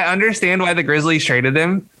understand why the Grizzlies traded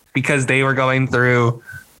him, because they were going through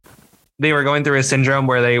a syndrome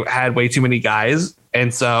where they had way too many guys.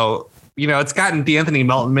 And so, it's gotten DeAnthony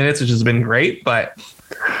Melton minutes, which has been great. But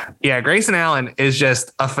yeah, Grayson Allen is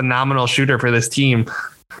just a phenomenal shooter for this team.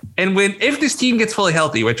 And if this team gets fully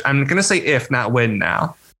healthy, which I'm going to say if, not when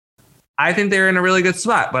now, I think they're in a really good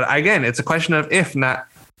spot. But again, it's a question of if, not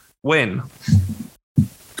when.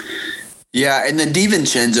 Yeah, and the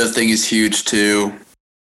DiVincenzo thing is huge too.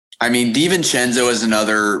 I mean, DiVincenzo is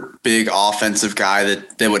another big offensive guy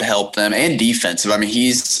that would help them, and defensive. I mean,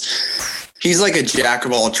 he's like a jack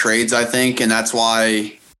of all trades, I think, and that's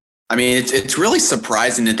why. I mean, it's really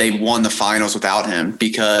surprising that they won the finals without him,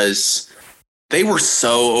 because they were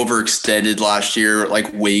so overextended last year, like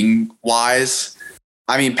wing wise.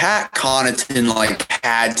 I mean, Pat Connaughton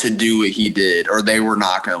had to do what he did, or they were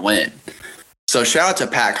not going to win. So shout out to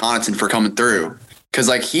Pat Connaughton for coming through, because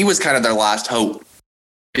he was kind of their last hope.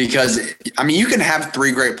 Because, I mean, you can have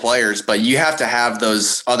 3 great players, but you have to have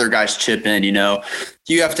those other guys chip in,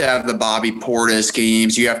 You have to have the Bobby Portis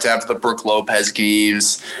games. You have to have the Brook Lopez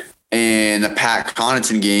games and the Pat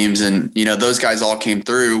Connaughton games. And, those guys all came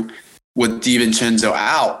through with DiVincenzo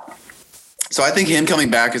out. So I think him coming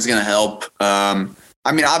back is going to help. I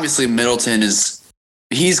mean, obviously Middleton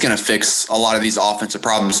he's going to fix a lot of these offensive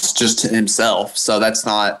problems just himself. So that's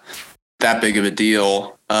not that big of a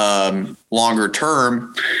deal longer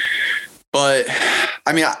term. But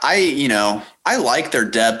I mean, I like their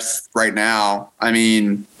depth right now. I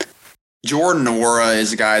mean, Jordan Nwora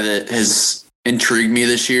is a guy that has intrigued me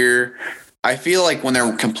this year. I feel like when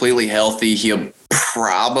they're completely healthy, he'll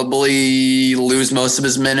probably lose most of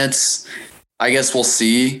his minutes. I guess we'll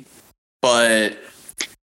see. But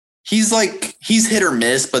he's hit or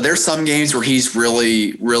miss, but there's some games where he's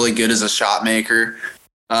really, really good as a shot maker,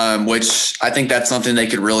 which I think that's something they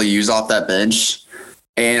could really use off that bench.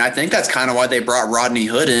 And I think that's kind of why they brought Rodney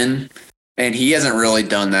Hood in, and he hasn't really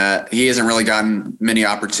done that. He hasn't really gotten many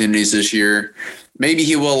opportunities this year. Maybe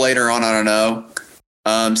he will later on. I don't know.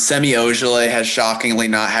 Semi Ojeleye has shockingly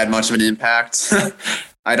not had much of an impact.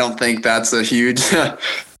 I don't think that's a huge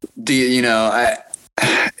deal.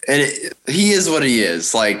 He is what he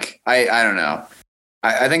is. Like, I don't know.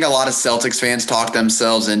 I think a lot of Celtics fans talk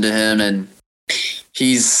themselves into him, and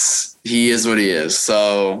he is what he is.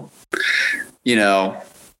 So,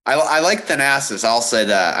 I like Thanasis. I'll say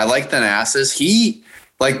that. I like Thanasis.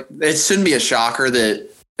 It shouldn't be a shocker that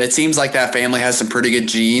it seems like that family has some pretty good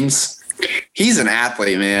genes. He's an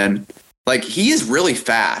athlete, man. Like, he is really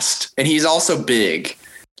fast, and he's also big.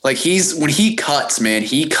 Like, when he cuts, man,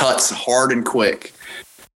 he cuts hard and quick.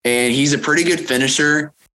 And he's a pretty good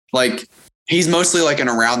finisher. Like, he's mostly like an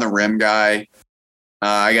around the rim guy.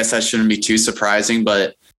 I guess that shouldn't be too surprising,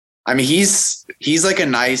 but I mean, he's like a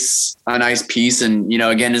nice piece. And,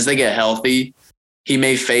 again, as they get healthy, he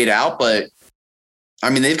may fade out, but I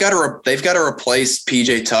mean, they've got to replace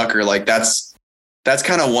PJ Tucker. Like, that's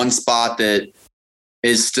kind of one spot that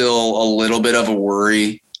is still a little bit of a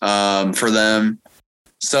worry for them.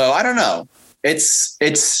 So I don't know. It's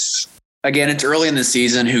early in the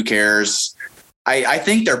season. Who cares? I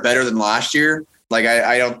think they're better than last year. Like,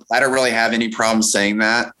 I don't really have any problem saying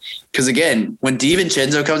that, because again, when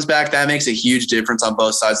DiVincenzo comes back, that makes a huge difference on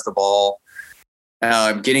both sides of the ball.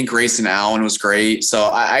 Getting Grayson Allen was great.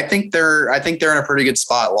 So I think they're in a pretty good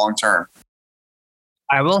spot long term.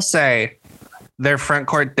 I will say their front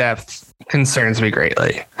court depth concerns me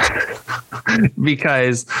greatly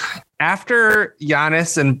because after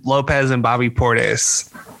Giannis and Lopez and Bobby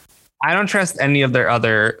Portis, I don't trust any of their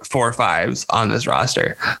other 4-5s on this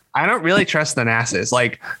roster. I don't really trust Thanasis.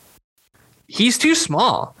 Like, he's too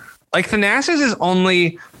small. Like, Thanasis is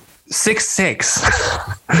only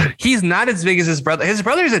 6'6". He's not as big as his brother. His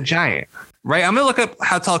brother is a giant, right? I'm going to look up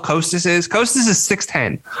how tall Kostas is. Kostas is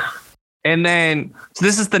 6'10". And then, so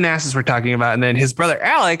this is Thanasis we're talking about. And then his brother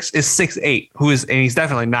Alex is 6'8", and he's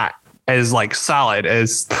definitely not as like solid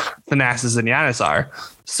as Thanasis and Giannis are.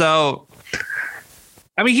 So,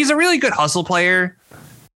 I mean, he's a really good hustle player,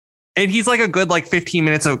 and he's like a good 15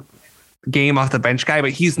 minutes a game off the bench guy,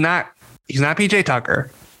 but he's not PJ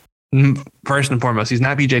Tucker. First and foremost, he's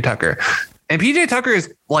not PJ Tucker. And PJ Tucker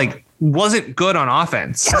wasn't good on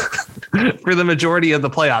offense for the majority of the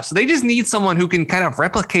playoffs. So they just need someone who can kind of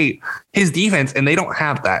replicate his defense, and they don't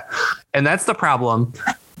have that. And that's the problem.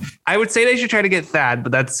 I would say they should try to get Thad,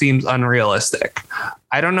 but that seems unrealistic.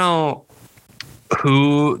 I don't know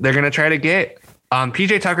who they're going to try to get.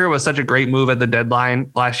 PJ Tucker was such a great move at the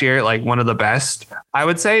deadline last year, like one of the best, I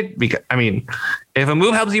would say. Because, I mean, if a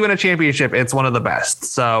move helps you win a championship, it's one of the best.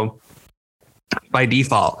 So by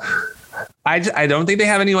default, I don't think they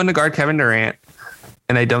have anyone to guard Kevin Durant,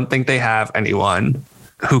 and I don't think they have anyone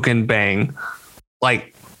who can bang.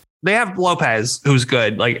 Like, they have Lopez, who's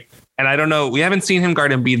good. Like, and I don't know, we haven't seen him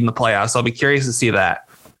guard Embiid in the playoffs, so I'll be curious to see that.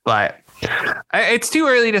 But it's too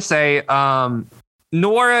early to say.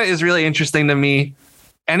 Nwora is really interesting to me.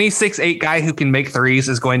 Any 6'8" guy who can make threes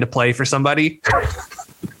is going to play for somebody.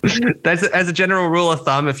 That's as a general rule of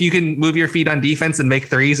thumb. If you can move your feet on defense and make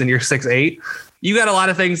threes and you're 6'8", you got a lot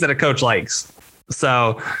of things that a coach likes.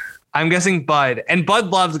 So I'm guessing Bud. And Bud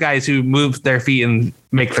loves guys who move their feet and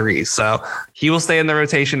make threes. So he will stay in the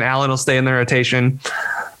rotation. Allen will stay in the rotation.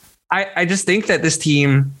 I just think that this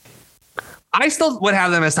team, I still would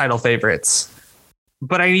have them as title favorites,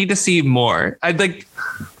 but I need to see more.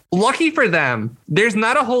 Lucky for them, there's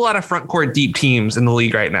not a whole lot of front court deep teams in the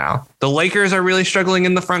league right now. The Lakers are really struggling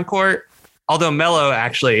in the front court, although Melo,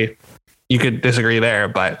 actually, you could disagree there,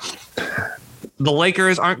 but the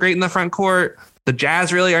Lakers aren't great in the front court. The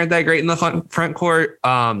Jazz really aren't that great in the front court.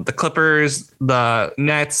 The Clippers, the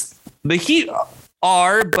Nets, the Heat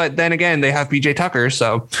are, but then again, they have PJ Tucker.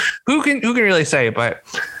 So who can really say? But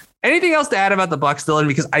anything else to add about the Bucks, Dylan?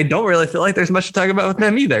 Because I don't really feel like there's much to talk about with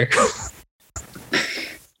them either.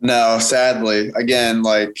 No, sadly. Again,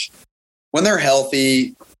 when they're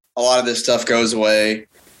healthy, a lot of this stuff goes away.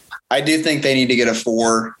 I do think they need to get a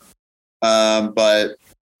 4. But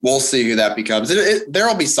we'll see who that becomes.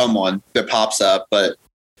 There'll be someone that pops up, but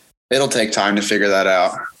it'll take time to figure that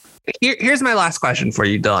out. Here's my last question for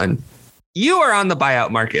you, Dylan. You are on the buyout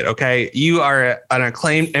market, okay? You are an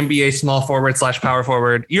acclaimed NBA small forward / power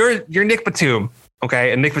forward. You're Nick Batum,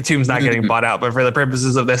 okay? And Nick Batum's not getting bought out, but for the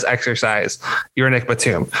purposes of this exercise, you're Nick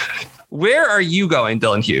Batum. Where are you going,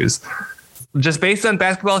 Dylan Hughes? Just based on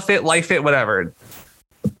basketball fit, life fit, whatever.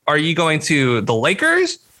 Are you going to the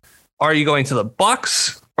Lakers? Are you going to the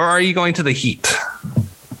Bucks? Or are you going to the Heat?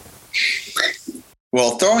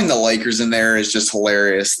 Well, throwing the Lakers in there is just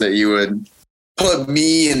hilarious that you would put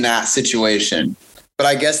me in that situation. But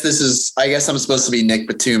I guess I'm supposed to be Nick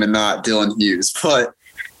Batum and not Dylan Hughes. But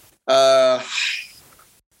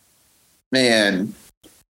man,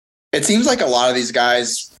 it seems like a lot of these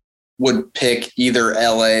guys would pick either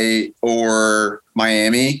LA or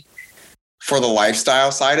Miami for the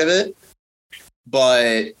lifestyle side of it.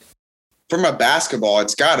 But from a basketball,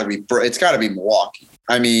 it's gotta be Milwaukee.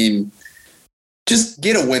 I mean, just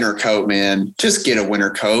get a winter coat, man. Just get a winter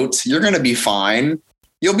coat. You're going to be fine.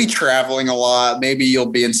 You'll be traveling a lot. Maybe you'll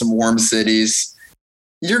be in some warm cities.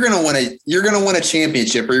 You're going to win a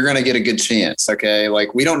championship, or you're going to get a good chance. Okay.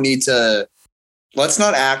 Like, we don't need to, let's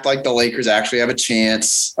not act like the Lakers actually have a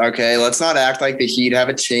chance. Okay. Let's not act like the Heat have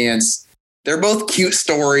a chance. They're both cute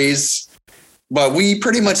stories, but we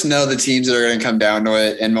pretty much know the teams that are going to come down to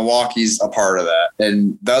it. And Milwaukee's a part of that.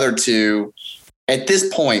 And the other two at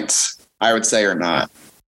this point, I would say, or not.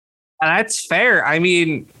 That's fair. I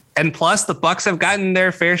mean, and plus the Bucks have gotten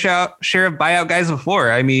their fair share of buyout guys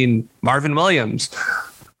before. I mean, Marvin Williams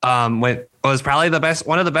was probably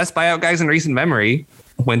one of the best buyout guys in recent memory.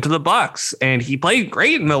 Went to the Bucks and he played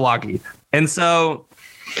great in Milwaukee. And so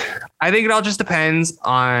I think it all just depends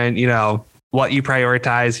on, what you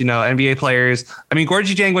prioritize, NBA players. I mean,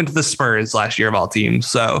 Gorgie Jang went to the Spurs last year of all teams.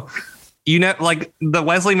 So, like the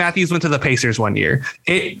Wesley Matthews went to the Pacers one year.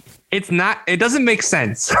 It doesn't make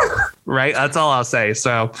sense, right? That's all I'll say.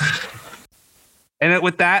 So, and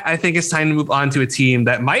with that, I think it's time to move on to a team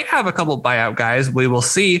that might have a couple buyout guys. We will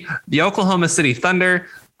see. The Oklahoma City Thunder.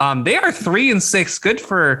 They are 3-6, good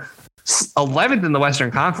for 11th in the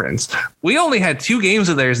Western Conference. We only had 2 games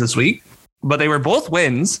of theirs this week, but they were both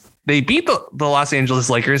wins. They beat the Los Angeles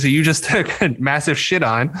Lakers, who you just took a massive shit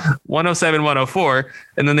on, 107-104,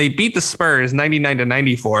 and then they beat the Spurs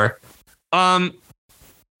 99-94.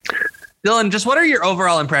 Dylan, just what are your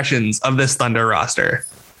overall impressions of this Thunder roster?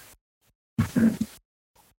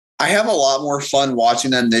 I have a lot more fun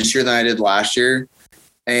watching them this year than I did last year.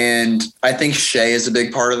 And I think Shea is a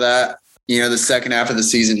big part of that. The second half of the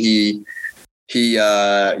season,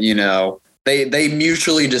 they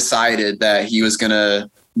mutually decided that he was going to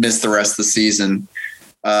miss the rest of the season.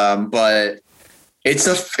 But it's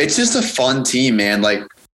just a fun team, man. Like,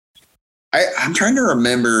 I'm trying to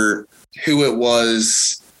remember who it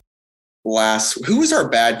was who was our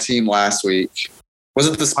bad team last week? Was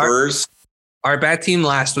it the Spurs? Our bad team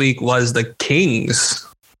last week was the Kings.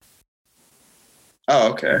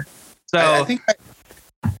 Oh, okay. So I think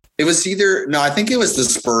it was I think it was the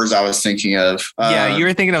Spurs I was thinking of. Yeah, you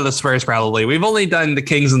were thinking of the Spurs probably. We've only done the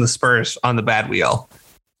Kings and the Spurs on the bad wheel.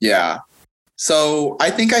 Yeah. So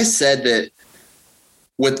I think I said that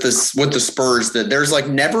with the Spurs that there's like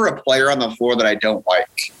never a player on the floor that I don't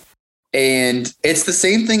like. And it's the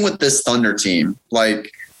same thing with this Thunder team.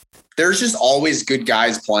 Like, there's just always good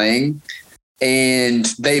guys playing, and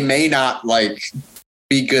they may not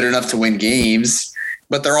be good enough to win games,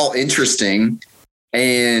 but they're all interesting.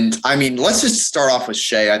 And I mean, let's just start off with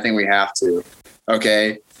Shea. I think we have to.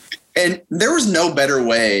 Okay. And there was no better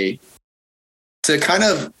way to kind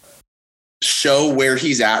of show where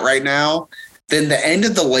he's at right now than the end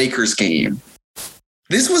of the Lakers game.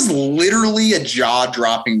 This was literally a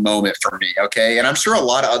jaw-dropping moment for me, okay? And I'm sure a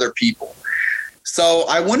lot of other people. So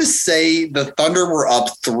I want to say the Thunder were up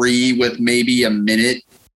 3 with maybe a minute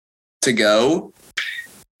to go.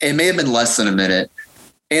 It may have been less than a minute.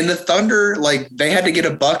 And the Thunder, they had to get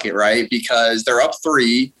a bucket, right? Because they're up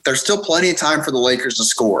 3. There's still plenty of time for the Lakers to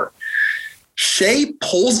score. Shea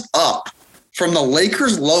pulls up from the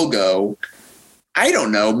Lakers logo, I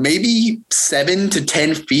don't know, maybe 7 to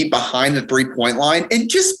 10 feet behind the 3-point line and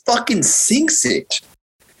just fucking sinks it.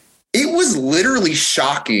 It was literally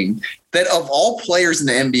shocking that of all players in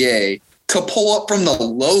the NBA to pull up from the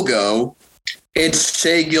logo, it's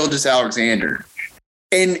Shea Gilgeous-Alexander.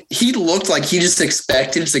 And he looked like he just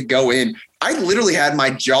expected to go in. I literally had my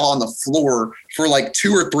jaw on the floor for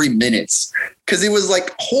 2 or 3 minutes because it was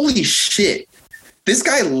like, holy shit. This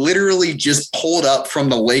guy literally just pulled up from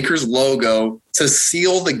the Lakers logo to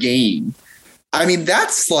seal the game. I mean,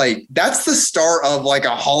 that's the start of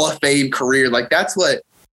a Hall of Fame career. That's what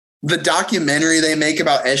the documentary they make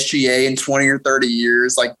about SGA in 20 or 30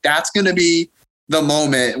 years, like that's going to be the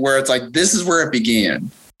moment where it's like, this is where it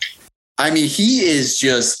began. I mean, he is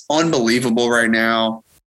just unbelievable right now.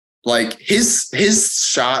 Like his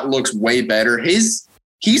shot looks way better. He's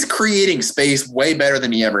creating space way better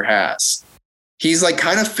than he ever has. He's like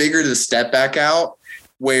kind of figured the step back out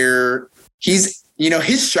where he's,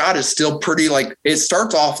 his shot is still pretty, like it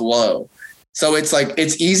starts off low. So it's like,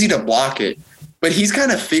 it's easy to block it, but he's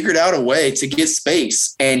kind of figured out a way to get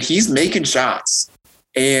space and he's making shots.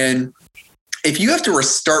 And if you have to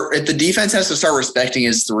if the defense has to start respecting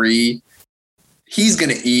his three, he's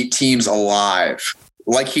going to eat teams alive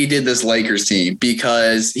like he did this Lakers team,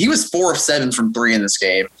 because he was 4 of 7 from 3 in this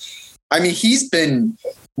game. I mean, he's been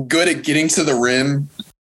good at getting to the rim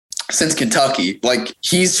since Kentucky. Like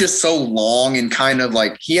he's just so long and kind of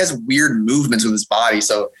like he has weird movements with his body.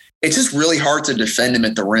 So it's just really hard to defend him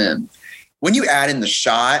at the rim. When you add in the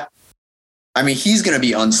shot, I mean, he's going to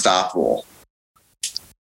be unstoppable.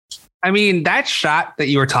 I mean, that shot that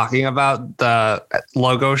you were talking about, the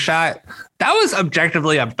logo shot, that was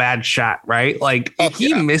objectively a bad shot, right? Like if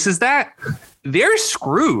he misses that, they're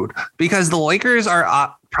screwed, because the Lakers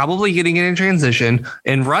are probably getting it in transition,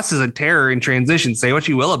 and Russ is a terror in transition. Say what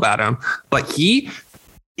you will about him, but he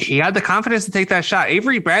had the confidence to take that shot.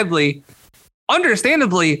 Avery Bradley,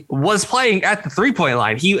 understandably, was playing at the 3-point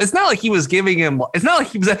line. It's not like he was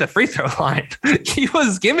at the free throw line. He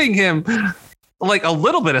was giving him like a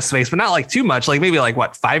little bit of space, but not like too much, like maybe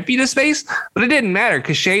like 5 feet of space, but it didn't matter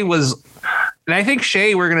because Shea was, and I think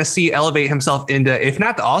Shea, we're going to see elevate himself into, if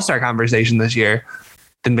not the All-Star conversation this year,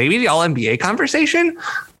 then maybe the All-NBA conversation.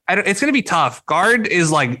 It's going to be tough. Guard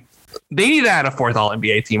is like, they need to add a 4th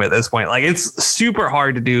All-NBA team at this point. Like it's super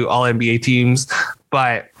hard to do All-NBA teams,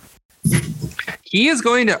 but he is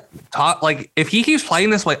going to talk, like if he keeps playing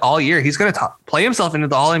this way all year, he's going to play himself into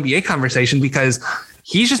the All-NBA conversation, because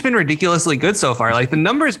he's just been ridiculously good so far. Like the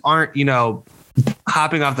numbers aren't,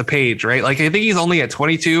 hopping off the page, right? Like I think he's only at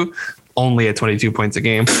 22 points a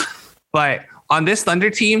game. But on this Thunder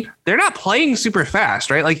team, they're not playing super fast,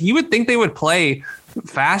 right? Like you would think they would play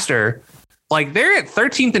faster. Like they're at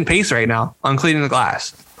 13th in pace right now on cleaning the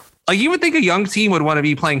glass. Like you would think a young team would want to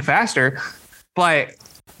be playing faster, but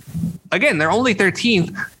again, they're only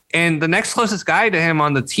 13th. And the next closest guy to him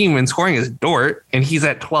on the team in scoring is Dort, and he's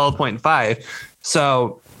at 12.5.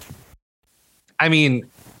 So, I mean,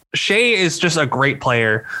 Shea is just a great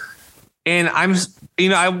player. And I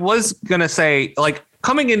was going to say, like,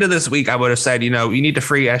 coming into this week, I would have said, you need to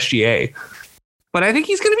free SGA. But I think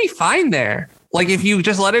he's going to be fine there. Like, if you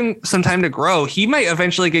just let him some time to grow, he might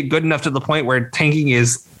eventually get good enough to the point where tanking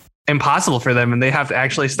is impossible for them and they have to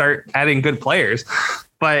actually start adding good players.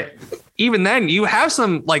 But even then, you have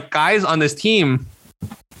some, like, guys on this team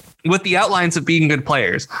with the outlines of being good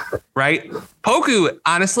players, right? Poku,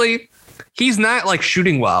 honestly, he's not like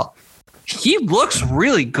shooting well. He looks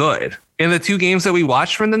really good in the 2 games that we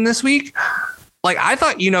watched from them this week. Like I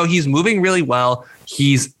thought, he's moving really well.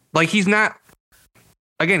 He's not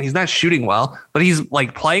shooting well, but he's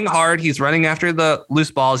like playing hard. He's running after the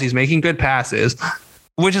loose balls. He's making good passes,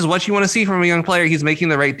 which is what you want to see from a young player. He's making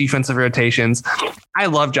the right defensive rotations. I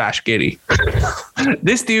love Josh Giddey.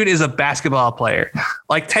 This dude is a basketball player.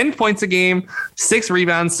 Like 10 points a game, 6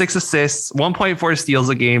 rebounds, 6 assists, 1.4 steals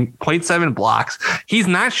a game, 0.7 blocks. He's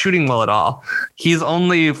not shooting well at all. He's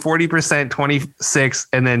only 40%, 26,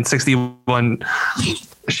 and then 61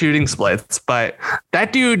 shooting splits. But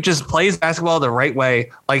that dude just plays basketball the right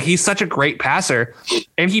way. Like he's such a great passer.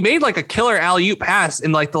 And he made like a killer alley-oop pass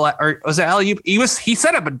in like was it alley-oop? He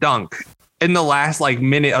set up a dunk in the last like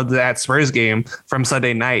minute of that Spurs game from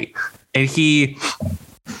Sunday night. And he's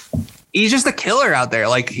just a killer out there.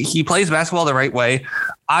 Like he plays basketball the right way.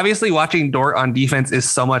 Obviously watching Dort on defense is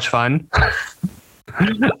so much fun.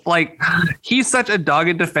 Like he's such a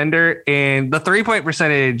dogged defender, and the 3-point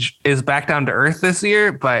percentage is back down to earth this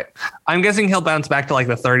year, but I'm guessing he'll bounce back to like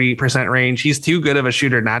the 30% range. He's too good of a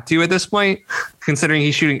shooter not to at this point, considering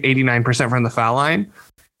he's shooting 89% from the foul line.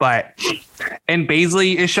 And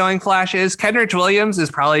Baisley is showing flashes. Kenrich Williams is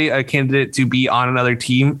probably a candidate to be on another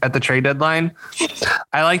team at the trade deadline.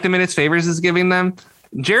 I like the minutes Favors is giving them.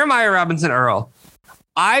 Jeremiah Robinson Earl.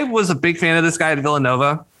 I was a big fan of this guy at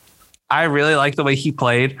Villanova. I really like the way he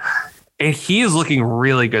played, and he is looking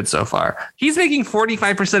really good so far. He's making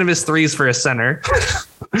 45% of his threes for a center.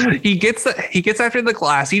 He gets after the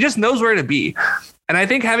glass. He just knows where to be. And I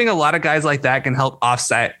think having a lot of guys like that can help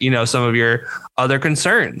offset, some of your other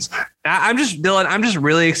concerns. I'm just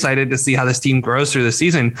really excited to see how this team grows through the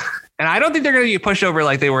season. And I don't think they're going to get pushed over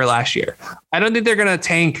like they were last year. I don't think they're going to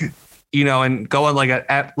tank, and go on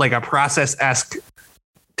like a process-esque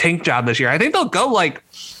tank job this year. I think they'll go like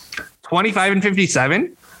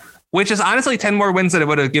 25-57, which is honestly 10 more wins than it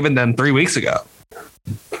would have given them 3 weeks ago.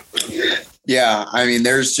 Yeah, I mean,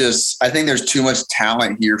 I think there's too much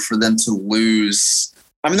talent here for them to lose.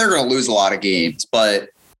 I mean, they're going to lose a lot of games, but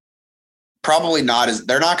probably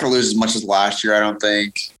they're not going to lose as much as last year, I don't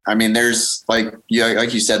think. I mean, there's like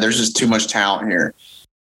you said, there's just too much talent here.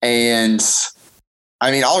 And I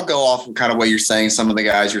mean, I'll go off of kind of what you're saying, some of the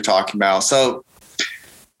guys you're talking about. So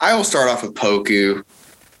I will start off with Poku.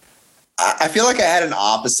 I feel like I had an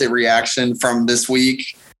opposite reaction from this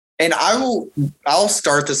week. And I'll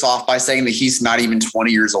start this off by saying that he's not even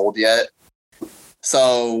 20 years old yet.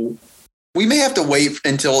 So we may have to wait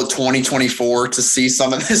until 2024 to see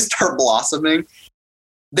some of this start blossoming.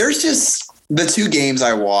 There's just the 2 games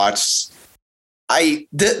I watched.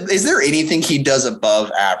 Is there anything he does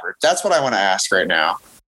above average? That's what I want to ask right now.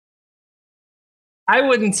 I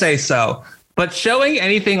wouldn't say so, but showing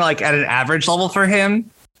anything like at an average level for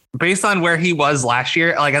him, based on where he was last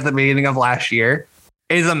year, like at the beginning of last year,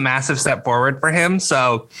 is a massive step forward for him.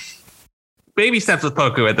 So baby steps with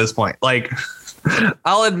Poku at this point. Like,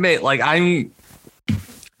 I'll admit, like, I'm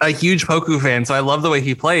a huge Poku fan, so I love the way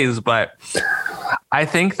he plays, but I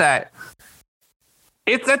think that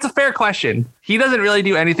that's a fair question. He doesn't really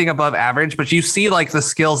do anything above average, but you see like the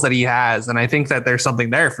skills that he has, and I think that there's something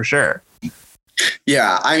there for sure.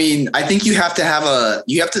 Yeah, I mean, I think you have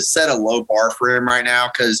to set a low bar for him right now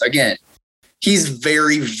because, again, he's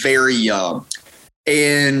very, very young.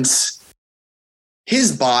 And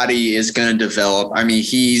his body is going to develop. I mean,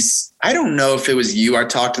 I don't know if it was you I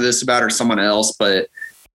talked to this about or someone else, but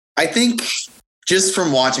I think just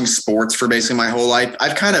from watching sports for basically my whole life,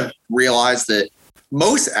 I've kind of realized that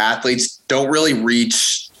most athletes don't really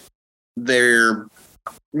reach their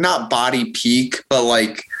not body peak, but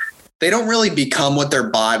like they don't really become what their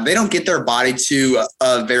body, they don't get their body to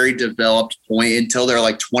a very developed point until they're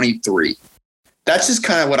like 23. That's just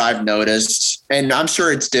kind of what I've noticed. And I'm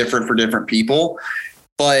sure it's different for different people.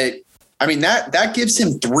 But I mean, that gives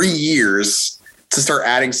him 3 years to start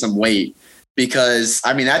adding some weight because,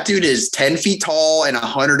 I mean, that dude is 10 feet tall and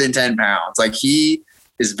 110 pounds. Like, he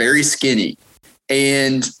is very skinny.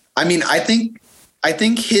 And I mean, I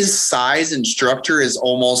think his size and structure is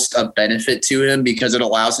almost a benefit to him because it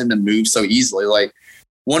allows him to move so easily. Like,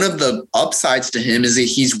 one of the upsides to him is that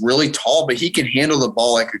he's really tall, but he can handle the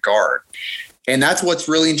ball like a guard. And that's what's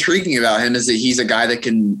really intriguing about him is that he's a guy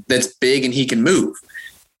that's big and he can move.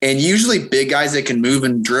 And usually big guys that can move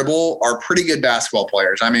and dribble are pretty good basketball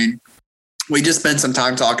players. I mean, we just spent some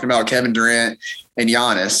time talking about Kevin Durant and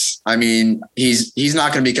Giannis. I mean, he's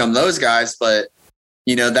not going to become those guys, but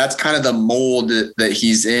you know, that's kind of the mold that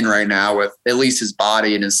he's in right now with at least his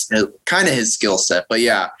body and his kind of his skill set. But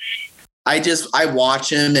yeah, I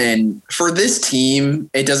watch him, and for this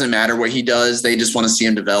team, it doesn't matter what he does. They just want to see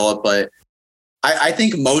him develop. But I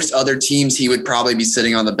think most other teams, he would probably be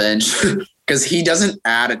sitting on the bench because he doesn't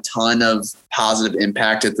add a ton of positive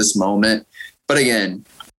impact at this moment. But again,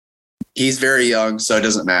 he's very young, so it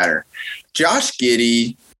doesn't matter. Josh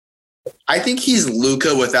Giddey, I think he's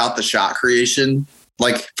Luka without the shot creation,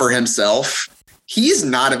 like for himself. He's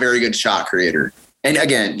not a very good shot creator. And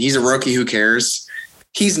again, he's a rookie. Who cares?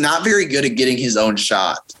 He's not very good at getting his own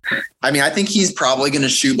shot. I mean, I think he's probably going to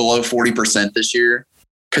shoot below 40% this year.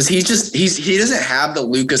 Because he doesn't have the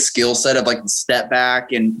Luka skill set of like the step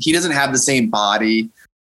back, and he doesn't have the same body.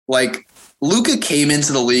 Like, Luka came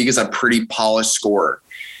into the league as a pretty polished scorer,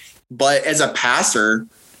 but as a passer,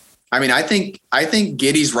 I mean, I think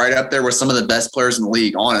Giddey's right up there with some of the best players in the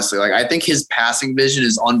league. Honestly, like, I think his passing vision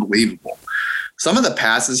is unbelievable. Some of the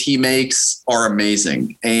passes he makes are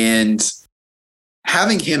amazing, and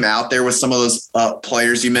having him out there with some of those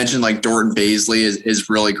players you mentioned, like Jordan Baisley, is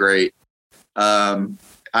really great.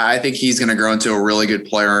 I think he's going to grow into a really good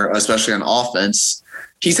player, especially on offense.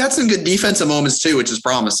 He's had some good defensive moments too, which is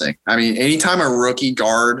promising. I mean, anytime a rookie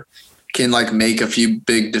guard can like make a few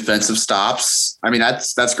big defensive stops, I mean,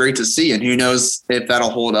 that's great to see. And who knows if that'll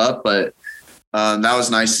hold up, but that was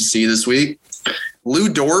nice to see this week. Lou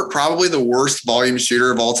Dort, probably the worst volume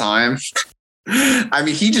shooter of all time. I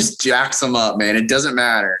mean, he just jacks them up, man. It doesn't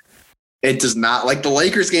matter. It does not. Like the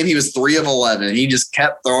Lakers game, he was 3 of 11. He just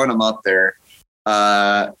kept throwing them up there.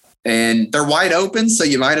 And they're wide open, so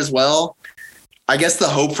you might as well. I guess the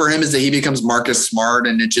hope for him is that he becomes Marcus Smart,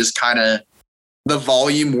 and it just kind of the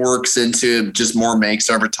volume works into just more makes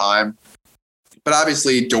over time. But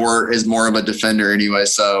obviously Dort is more of a defender anyway,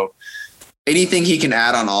 so anything he can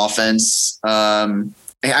add on offense. I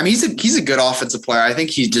mean, he's a good offensive player. I think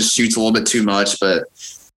he just shoots a little bit too much, but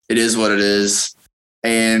it is what it is.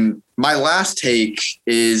 And my last take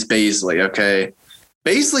is Baisley. Okay.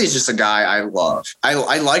 Basically is just a guy I love.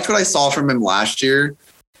 I liked what I saw from him last year,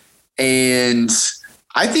 and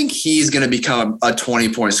I think he's going to become a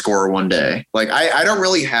 20-point scorer one day. Like, I don't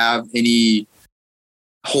really have any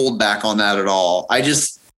hold back on that at all.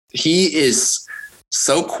 He is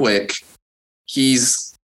so quick.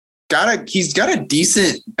 He's got a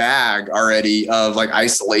decent bag already of like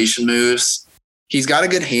isolation moves. He's got a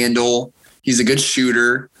good handle. He's a good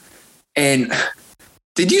shooter. And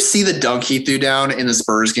did you see the dunk he threw down in the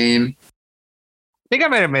Spurs game? I think I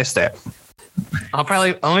might have missed it.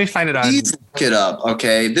 Let me find it on. Please look it up,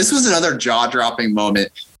 okay? This was another jaw-dropping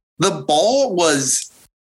moment. The ball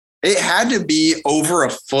it had to be over a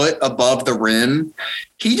foot above the rim.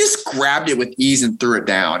 He just grabbed it with ease and threw it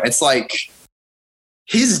down. It's like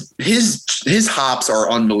his hops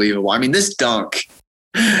are unbelievable. I mean, this dunk,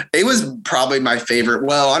 it was probably my favorite.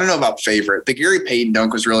 Well, I don't know about favorite. The Gary Payton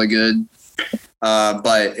dunk was really good.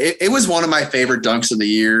 But it was one of my favorite dunks of the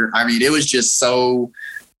year. I mean, it was just so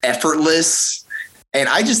effortless. And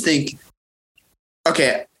I just think,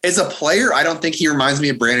 okay, as a player, I don't think he reminds me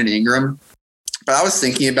of Brandon Ingram. But I was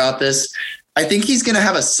thinking about this. I think he's going to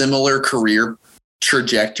have a similar career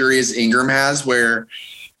trajectory as Ingram has, where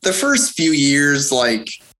the first few years, like,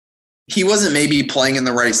 he wasn't maybe playing in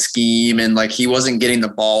the right scheme and like he wasn't getting the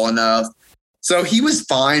ball enough. So he was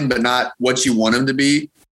fine, but not what you want him to be.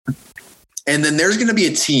 And then there's going to be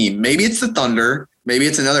a team. Maybe it's the Thunder. Maybe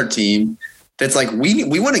it's another team that's like,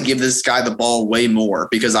 we want to give this guy the ball way more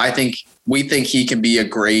because we think he can be a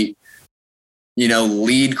great,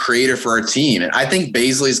 lead creator for our team. And I think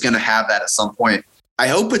Bazley is going to have that at some point. I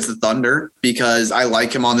hope it's the Thunder because I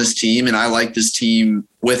like him on this team and I like this team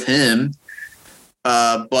with him.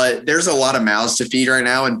 But there's a lot of mouths to feed right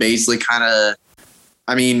now. And Bazley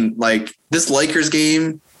like this Lakers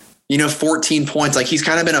game, 14 points, like he's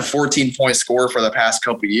kind of been a 14-point scorer for the past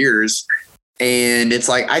couple of years. And it's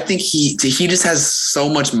like, I think he just has so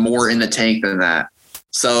much more in the tank than that.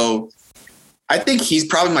 So I think he's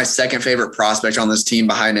probably my second favorite prospect on this team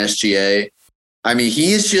behind SGA. I mean,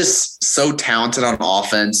 he is just so talented on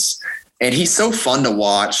offense and he's so fun to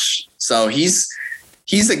watch. So he's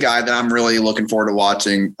a guy that I'm really looking forward to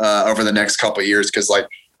watching over the next couple of years. Cause like,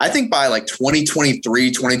 I think by like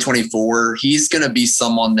 2023, 2024, he's going to be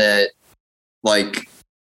someone that like,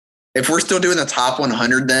 if we're still doing the top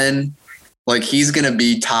 100, then like he's going to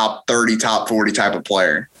be top 30, top 40 type of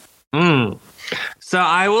player. So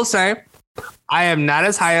I will say I am not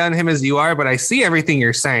as high on him as you are, but I see everything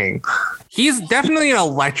you're saying. He's definitely an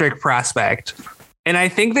electric prospect. And I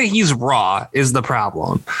think that he's raw is the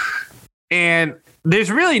problem. And there's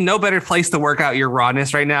really no better place to work out your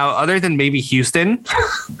rawness right now other than maybe Houston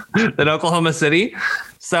than Oklahoma City.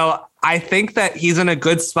 So I think that he's in a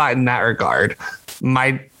good spot in that regard.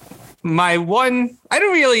 My one, I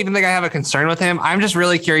don't really even think I have a concern with him. I'm just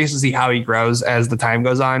really curious to see how he grows as the time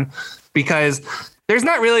goes on, because there's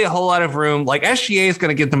not really a whole lot of room. Like SGA is going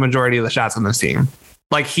to get the majority of the shots on this team.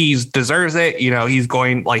 Like he deserves it.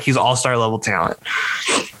 He's all-star level talent.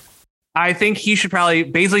 I think Bazley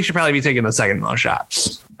should probably be taking the second most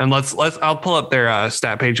shots. And I'll pull up their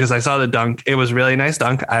stat page because I saw the dunk. It was a really nice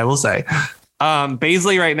dunk, I will say.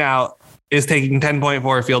 Bazley right now is taking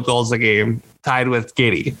 10.4 field goals a game, tied with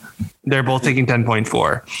Giddey. They're both taking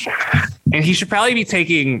 10.4. And he should probably be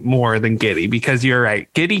taking more than Giddey because you're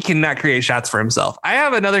right. Giddey cannot create shots for himself. I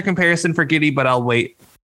have another comparison for Giddey, but I'll wait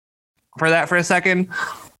for that for a second.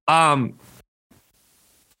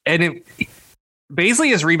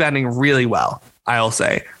 Bazley is rebounding really well, I'll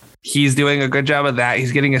say. He's doing a good job of that.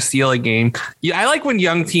 He's getting a steal a game. Yeah, I like when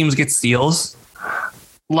young teams get steals.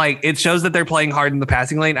 Like, it shows that they're playing hard in the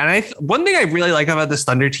passing lane. And one thing I really like about this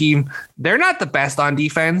Thunder team, they're not the best on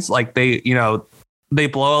defense. Like, they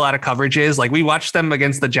blow a lot of coverages. Like, we watched them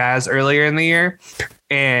against the Jazz earlier in the year.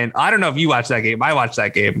 And I don't know if you watched that game. I watched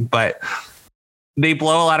that game, but they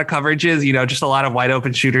blow a lot of coverages, just a lot of wide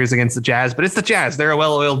open shooters against the Jazz. But it's the Jazz. They're a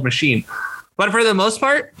well-oiled machine. But for the most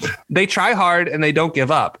part, they try hard and they don't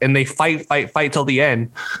give up and they fight till the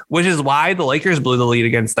end, which is why the Lakers blew the lead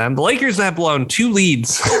against them. The Lakers have blown 2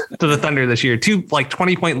 leads to the Thunder this year, 2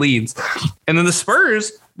 20-point leads. And then the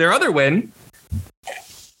Spurs, their other win,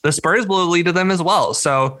 the Spurs blew a lead to them as well.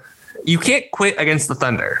 So you can't quit against the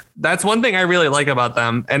Thunder. That's one thing I really like about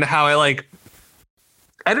them and how I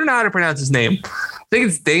don't know how to pronounce his name. I think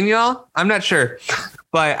it's Daniel. I'm not sure.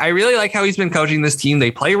 But I really like how he's been coaching this team.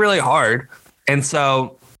 They play really hard. And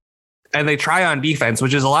they try on defense,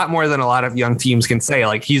 which is a lot more than a lot of young teams can say.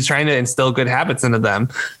 Like, he's trying to instill good habits into them.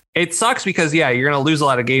 It sucks because, yeah, you're going to lose a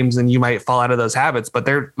lot of games and you might fall out of those habits, but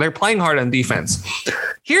they're playing hard on defense.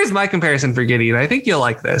 Here's my comparison for Giddey, and I think you'll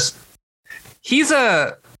like this. He's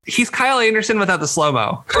he's Kyle Anderson without the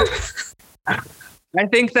slow-mo. I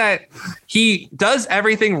think that he does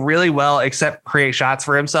everything really well except create shots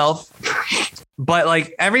for himself. But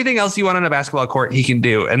like everything else you want on a basketball court, he can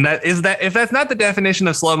do. And if that's not the definition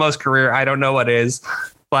of slow-mo's career, I don't know what is.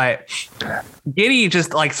 But Giddey,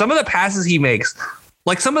 just like some of the passes he makes,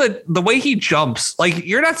 like some of the way he jumps, like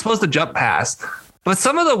you're not supposed to jump pass, but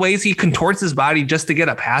some of the ways he contorts his body just to get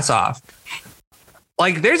a pass off.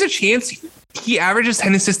 Like there's a chance he averages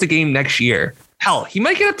 10 assists a game next year. Hell, he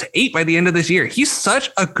might get up to 8 by the end of this year. He's such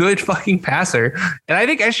a good fucking passer. And I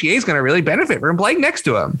think SGA is going to really benefit from playing next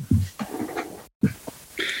to him.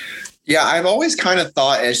 Yeah, I've always kind of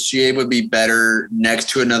thought SGA would be better next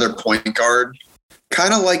to another point guard.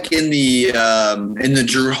 Kind of like in the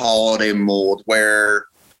Drew Holiday mold, where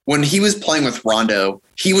when he was playing with Rondo,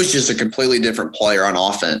 he was just a completely different player on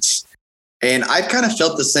offense. And I've kind of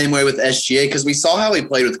felt the same way with SGA because we saw how he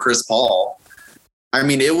played with Chris Paul. I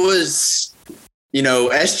mean, it was...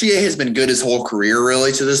 SGA has been good his whole career,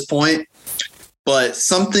 really, to this point. But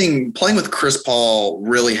playing with Chris Paul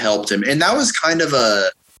really helped him. And that was kind of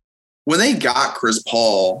when they got Chris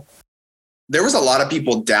Paul, there was a lot of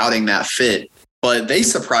people doubting that fit. But they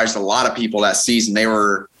surprised a lot of people that season.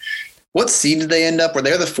 What seed did they end up? Were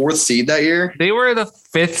they the 4th seed that year? They were the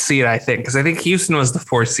 5th seed, I think, because I think Houston was the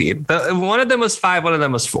 4th seed. One of them was 5, one of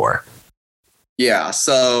them was 4. Yeah.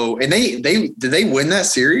 So, and did they win that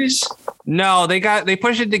series? No, they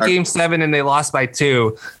pushed it to game 7 and they lost by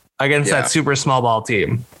 2 against that super small ball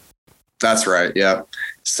team. That's right. Yeah.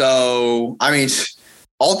 So, I mean,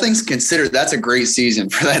 all things considered, that's a great season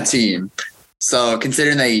for that team. So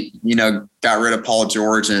considering they, got rid of Paul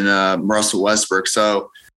George and Russell Westbrook.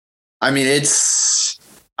 So, I mean,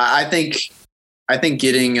 I think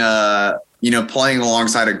getting, playing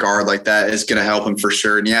alongside a guard like that is going to help him for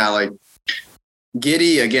sure. And yeah, like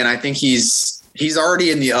Giddey, again, I think he's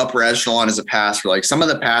already in the upper echelon as a passer. Like some of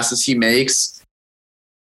the passes he makes,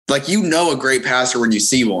 like, a great passer when you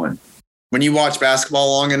see one. When you watch basketball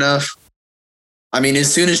long enough, I mean,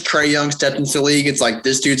 as soon as Trae Young stepped into the league, it's like,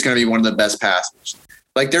 this dude's going to be one of the best passers.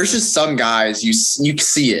 Like, there's just some guys, you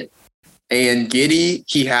see it. And Giddey,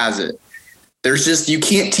 he has it. You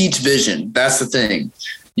can't teach vision. That's the thing.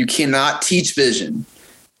 You cannot teach vision.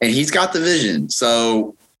 And he's got the vision.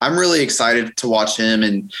 So I'm really excited to watch him.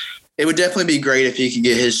 And it would definitely be great if he could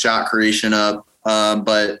get his shot creation up.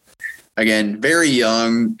 But again, very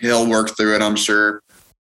young. He'll work through it, I'm sure.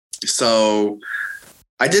 So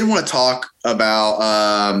I did want to talk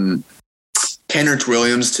about Kenrich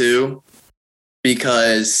Williams too,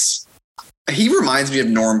 because he reminds me of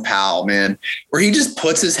Norm Powell, man, where he just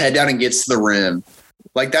puts his head down and gets to the rim.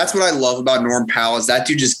 Like, that's what I love about Norm Powell, is that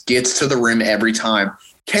dude just gets to the rim every time.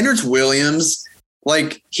 Kenrich Williams,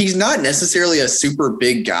 like, he's not necessarily a super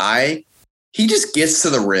big guy. He just gets to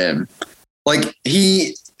the rim. Like,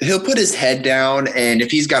 he'll put his head down, and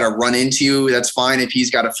if he's got to run into you, that's fine. If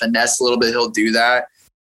he's got to finesse a little bit, he'll do that.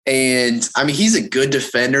 And I mean, he's a good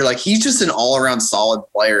defender. Like, he's just an all-around solid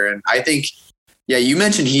player. And I think, yeah, you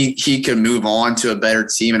mentioned he could move on to a better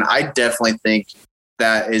team, and I definitely think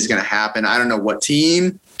that is going to happen. I don't know what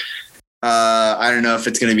team. I don't know if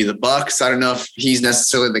it's going to be the Bucks. I don't know if he's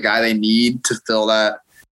necessarily the guy they need to fill that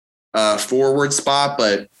forward spot,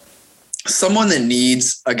 but someone that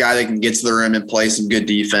needs a guy that can get to the rim and play some good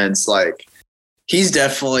defense, like, he's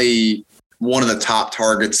definitely one of the top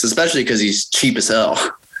targets, especially because he's cheap as hell.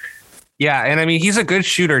 Yeah, and I mean, he's a good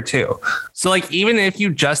shooter too. So, like, even if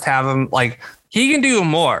you just have him, like, he can do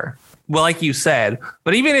more, well, like you said,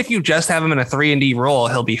 but even if you just have him in a 3-and-D role,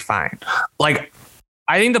 he'll be fine. Like,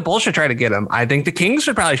 I think the Bulls should try to get him. I think the Kings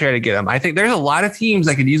should probably try to get him. I think there's a lot of teams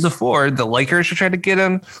that could use a forward. The Lakers should try to get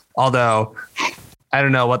him, although I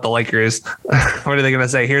don't know what the Lakers, what are they going to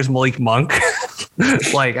say? Here's Malik Monk.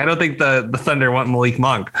 Like, I don't think the Thunder want Malik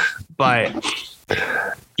Monk, but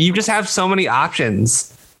you just have so many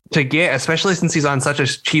options to get, especially since he's on such a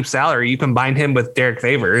cheap salary. You combine him with Derek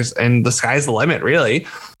Favors and the sky's the limit, really.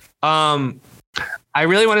 I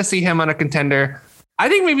really want to see him on a contender. I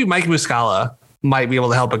think maybe Mike Muscala might be able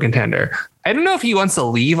to help a contender. I don't know if he wants to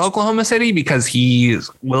leave Oklahoma City because he's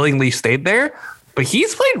willingly stayed there, but he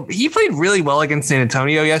played really well against San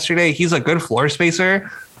Antonio yesterday. He's a good floor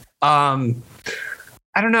spacer. I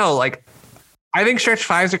don't know. Like, I think stretch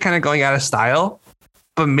fives are kind of going out of style,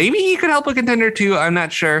 but maybe he could help a contender too. I'm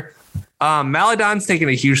not sure. Maladon's taking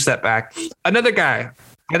a huge step back. Another guy,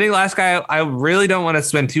 I think last guy, I really don't want to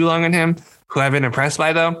spend too long on him, who I've been impressed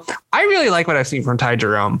by though. I really like what I've seen from Ty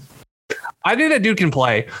Jerome. I think that dude can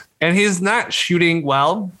play, and he's not shooting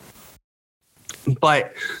well,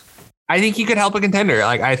 but I think he could help a contender.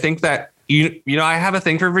 Like, I think that, I have a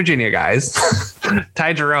thing for Virginia guys.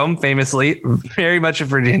 Ty Jerome, famously, very much a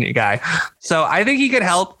Virginia guy. So I think he could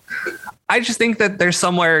help. I just think that there's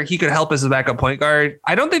somewhere he could help as a backup point guard.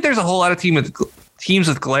 I don't think there's a whole lot of teams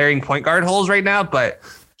with glaring point guard holes right now, but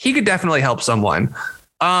he could definitely help someone.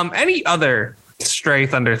 Any other Stray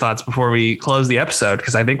Thunder thoughts before we close the episode?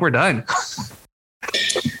 Because I think we're done.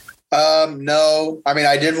 No, I mean,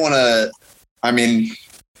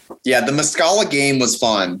 the Muscala game was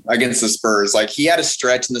fun against the Spurs. Like, he had a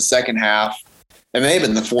stretch in the second half, and maybe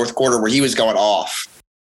in the fourth quarter, where he was going off.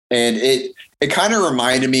 And it kind of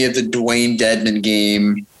reminded me of the Dwayne Dedman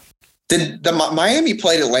game. Did the Miami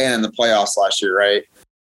played Atlanta in the playoffs last year, right?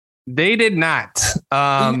 They did not.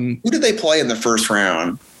 Who did they play in the first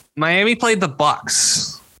round? Miami played the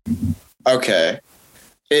Bucks. Okay.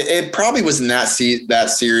 It probably was in that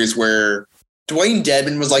series where Dwayne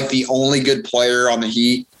Dedman was like the only good player on the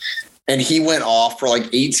Heat, and he went off for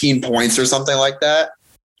like 18 points or something like that.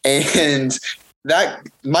 And that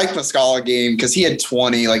Mike Muscala game, because he had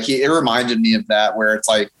 20, it reminded me of that, where it's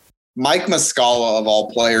like Mike Muscala of all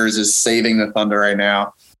players is saving the Thunder right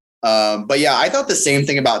now. But yeah, I thought the same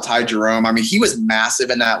thing about Ty Jerome. I mean, he was massive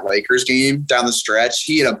in that Lakers game down the stretch.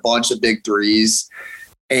 He had a bunch of big threes.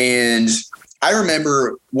 And I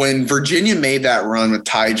remember when Virginia made that run with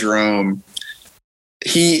Ty Jerome,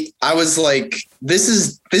 I was like, this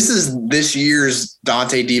is this year's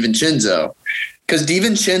Dante DiVincenzo. Because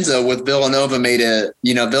DiVincenzo with Villanova made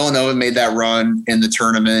that run in the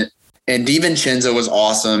tournament, and DiVincenzo was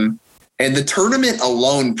awesome. And the tournament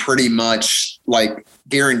alone pretty much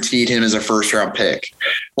guaranteed him as a first round pick.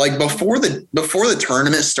 Like before the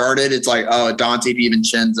tournament started, it's like, oh, Dante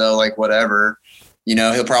DiVincenzo, whatever,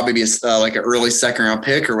 he'll probably be an early second round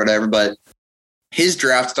pick or whatever. But his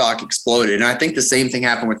draft stock exploded. And I think the same thing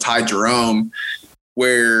happened with Ty Jerome,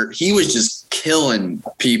 where he was just killing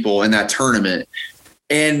people in that tournament.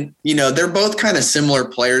 And, they're both kind of similar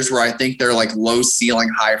players where I think they're low ceiling,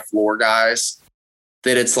 high floor guys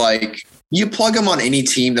that it's like you plug them on any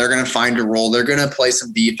team, they're going to find a role. They're going to play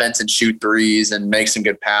some defense and shoot threes and make some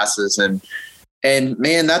good passes. And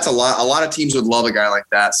man, that's a lot. A lot of teams would love a guy like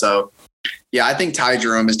that. So yeah, I think Ty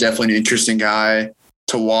Jerome is definitely an interesting guy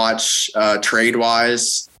to watch trade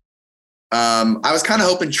wise. I was kind of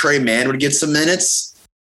hoping Trey Mann would get some minutes,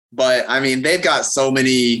 but I mean, they've got so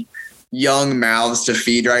many young mouths to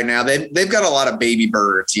feed right now. They've got a lot of baby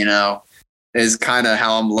birds, is kind of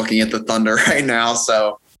how I'm looking at the Thunder right now.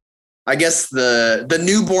 So I guess the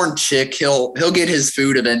newborn chick, he'll get his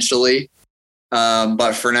food eventually.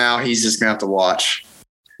 But for now, he's just gonna have to watch.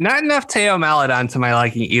 Not enough Teo Maledon to my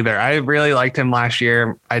liking either. I really liked him last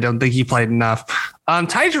year. I don't think he played enough.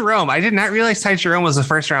 Ty Jerome, I did not realize Ty Jerome was a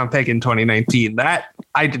first round pick in 2019. That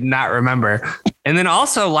I did not remember. And then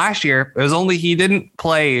also last year, he didn't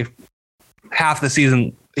play half the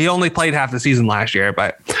season. He only played half the season last year,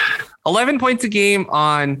 but 11 points a game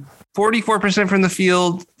on 44% from the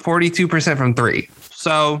field, 42% from three.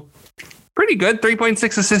 So pretty good.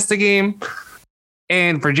 3.6 assists a game.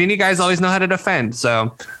 And Virginia guys always know how to defend.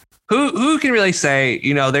 So who can really say,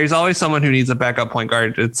 there's always someone who needs a backup point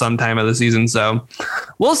guard at some time of the season. So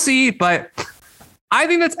we'll see. But I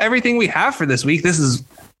think that's everything we have for this week. This is,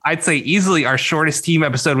 I'd say, easily our shortest team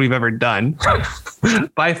episode we've ever done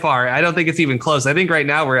by far. I don't think it's even close. I think right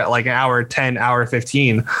now we're at an hour 10, hour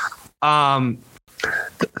 15. Time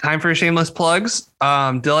for shameless plugs.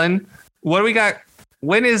 Dylan, what do we got?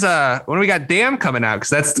 When do we got Damn coming out? Because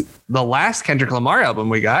that's the last Kendrick Lamar album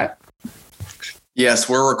we got. Yes,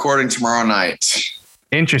 we're recording tomorrow night.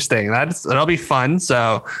 Interesting. That'll be fun.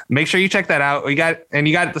 So make sure you check that out. You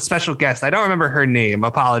got the special guest. I don't remember her name.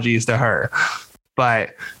 Apologies to her,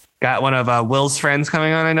 but got one of Will's friends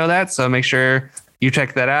coming on. I know that. So make sure you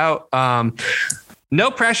check that out. No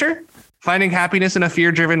Pressure, Finding Happiness in a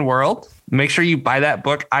Fear-Driven World. Make sure you buy that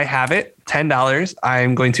book. I have it. $10.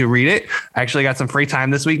 I'm going to read it. I actually got some free time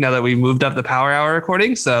this week now that we moved up the Power Hour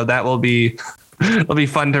recording. So that will be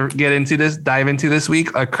fun to dive into this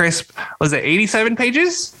week. A crisp, was it 87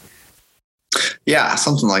 pages? Yeah,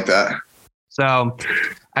 something like that. So,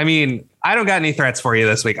 I mean, I don't got any threats for you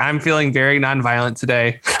this week. I'm feeling very nonviolent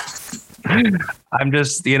today. I'm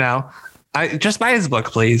just, just buy his book,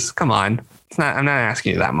 please. Come on. I'm not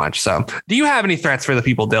asking you that much. So do you have any threats for the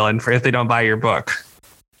people, Dylan, for if they don't buy your book?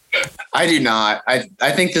 I do not.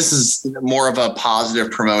 I think this is more of a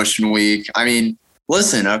positive promotion week. I mean,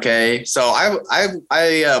 listen, okay. So I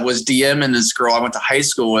was DMing this girl I went to high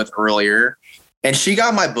school with earlier, and she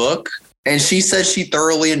got my book and she said she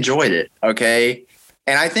thoroughly enjoyed it. Okay.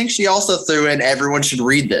 And I think she also threw in, everyone should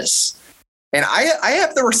read this. And I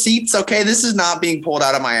have the receipts. Okay. This is not being pulled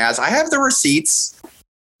out of my ass. I have the receipts.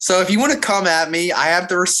 So if you want to come at me, I have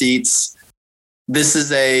the receipts. this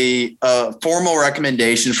is a formal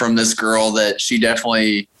recommendation from this girl that she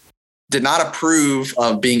definitely did not approve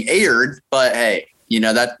of being aired, but hey,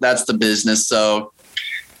 that's the business. So,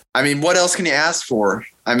 I mean, what else can you ask for?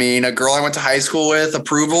 I mean, a girl I went to high school with,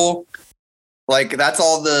 approval, like that's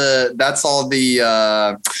all the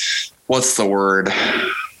what's the word?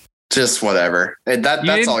 Just whatever.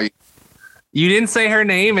 That's all you didn't say her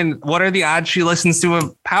name, and what are the odds she listens to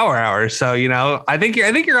a Power Hour? So, I think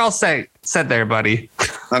you're all set there, buddy.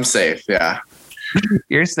 I'm safe. Yeah.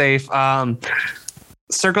 You're safe.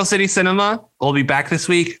 Circle City Cinema will be back this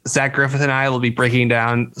week. Zach Griffith and I will be breaking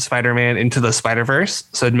down Spider-Man Into the Spider-Verse.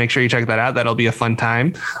 So make sure you check that out. That'll be a fun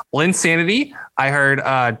time. Linsanity, I heard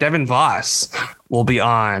Devin Voss will be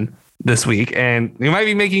on this week, and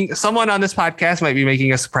someone on this podcast might be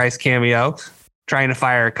making a surprise cameo, trying to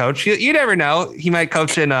fire a coach. You never know. He might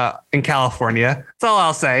coach in California. That's all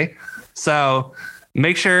I'll say. So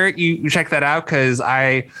make sure you check that out, because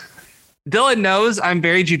Dylan knows I'm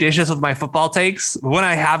very judicious with my football takes. When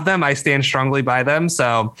I have them, I stand strongly by them.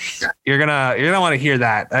 So you're gonna want to hear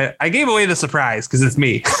that. I gave away the surprise because it's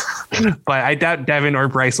me, but I doubt Devin or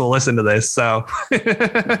Bryce will listen to this. So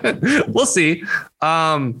we'll see.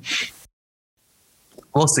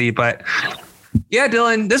 We'll see. But yeah,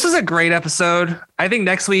 Dylan, this was a great episode. I think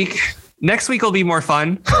next week will be more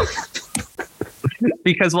fun.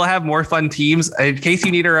 Because we'll have more fun teams. In case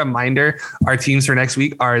you need a reminder, our teams for next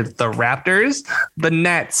week are the Raptors, the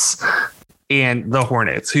Nets, and the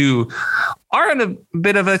Hornets, who are in a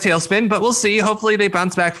bit of a tailspin, but we'll see. Hopefully they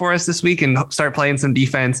bounce back for us this week and start playing some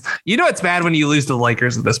defense. It's bad when you lose to the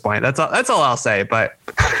Lakers at this point. That's all I'll say. But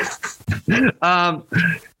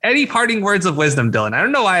any parting words of wisdom, Dylan? I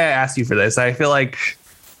don't know why I asked you for this. I feel like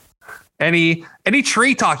any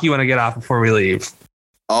tree talk you want to get off before we leave.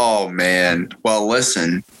 Oh, man. Well,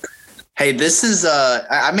 listen. Hey, this is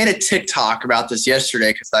I made a TikTok about this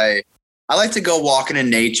yesterday because I like to go walking in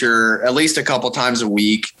nature at least a couple times a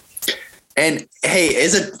week. And hey,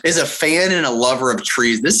 as a fan and a lover of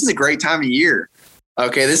trees, this is a great time of year.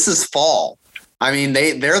 Okay, this is fall. I mean,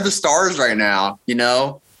 they're the stars right now.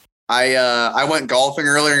 I went golfing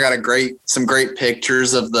earlier and got some great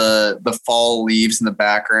pictures of the fall leaves in the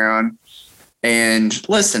background. And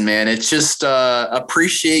listen, man, it's just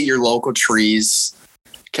appreciate your local trees.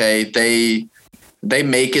 Okay, they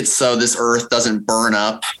make it so this earth doesn't burn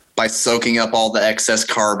up by soaking up all the excess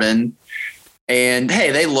carbon. And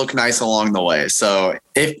hey, they look nice along the way. So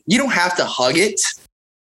if you don't have to hug it,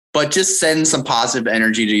 but just send some positive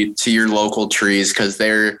energy to your local trees, because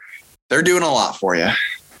they're doing a lot for you.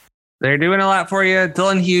 They're doing a lot for you.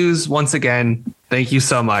 Dylan Hughes, once again, thank you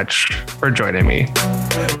so much for joining me.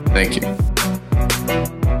 Thank you.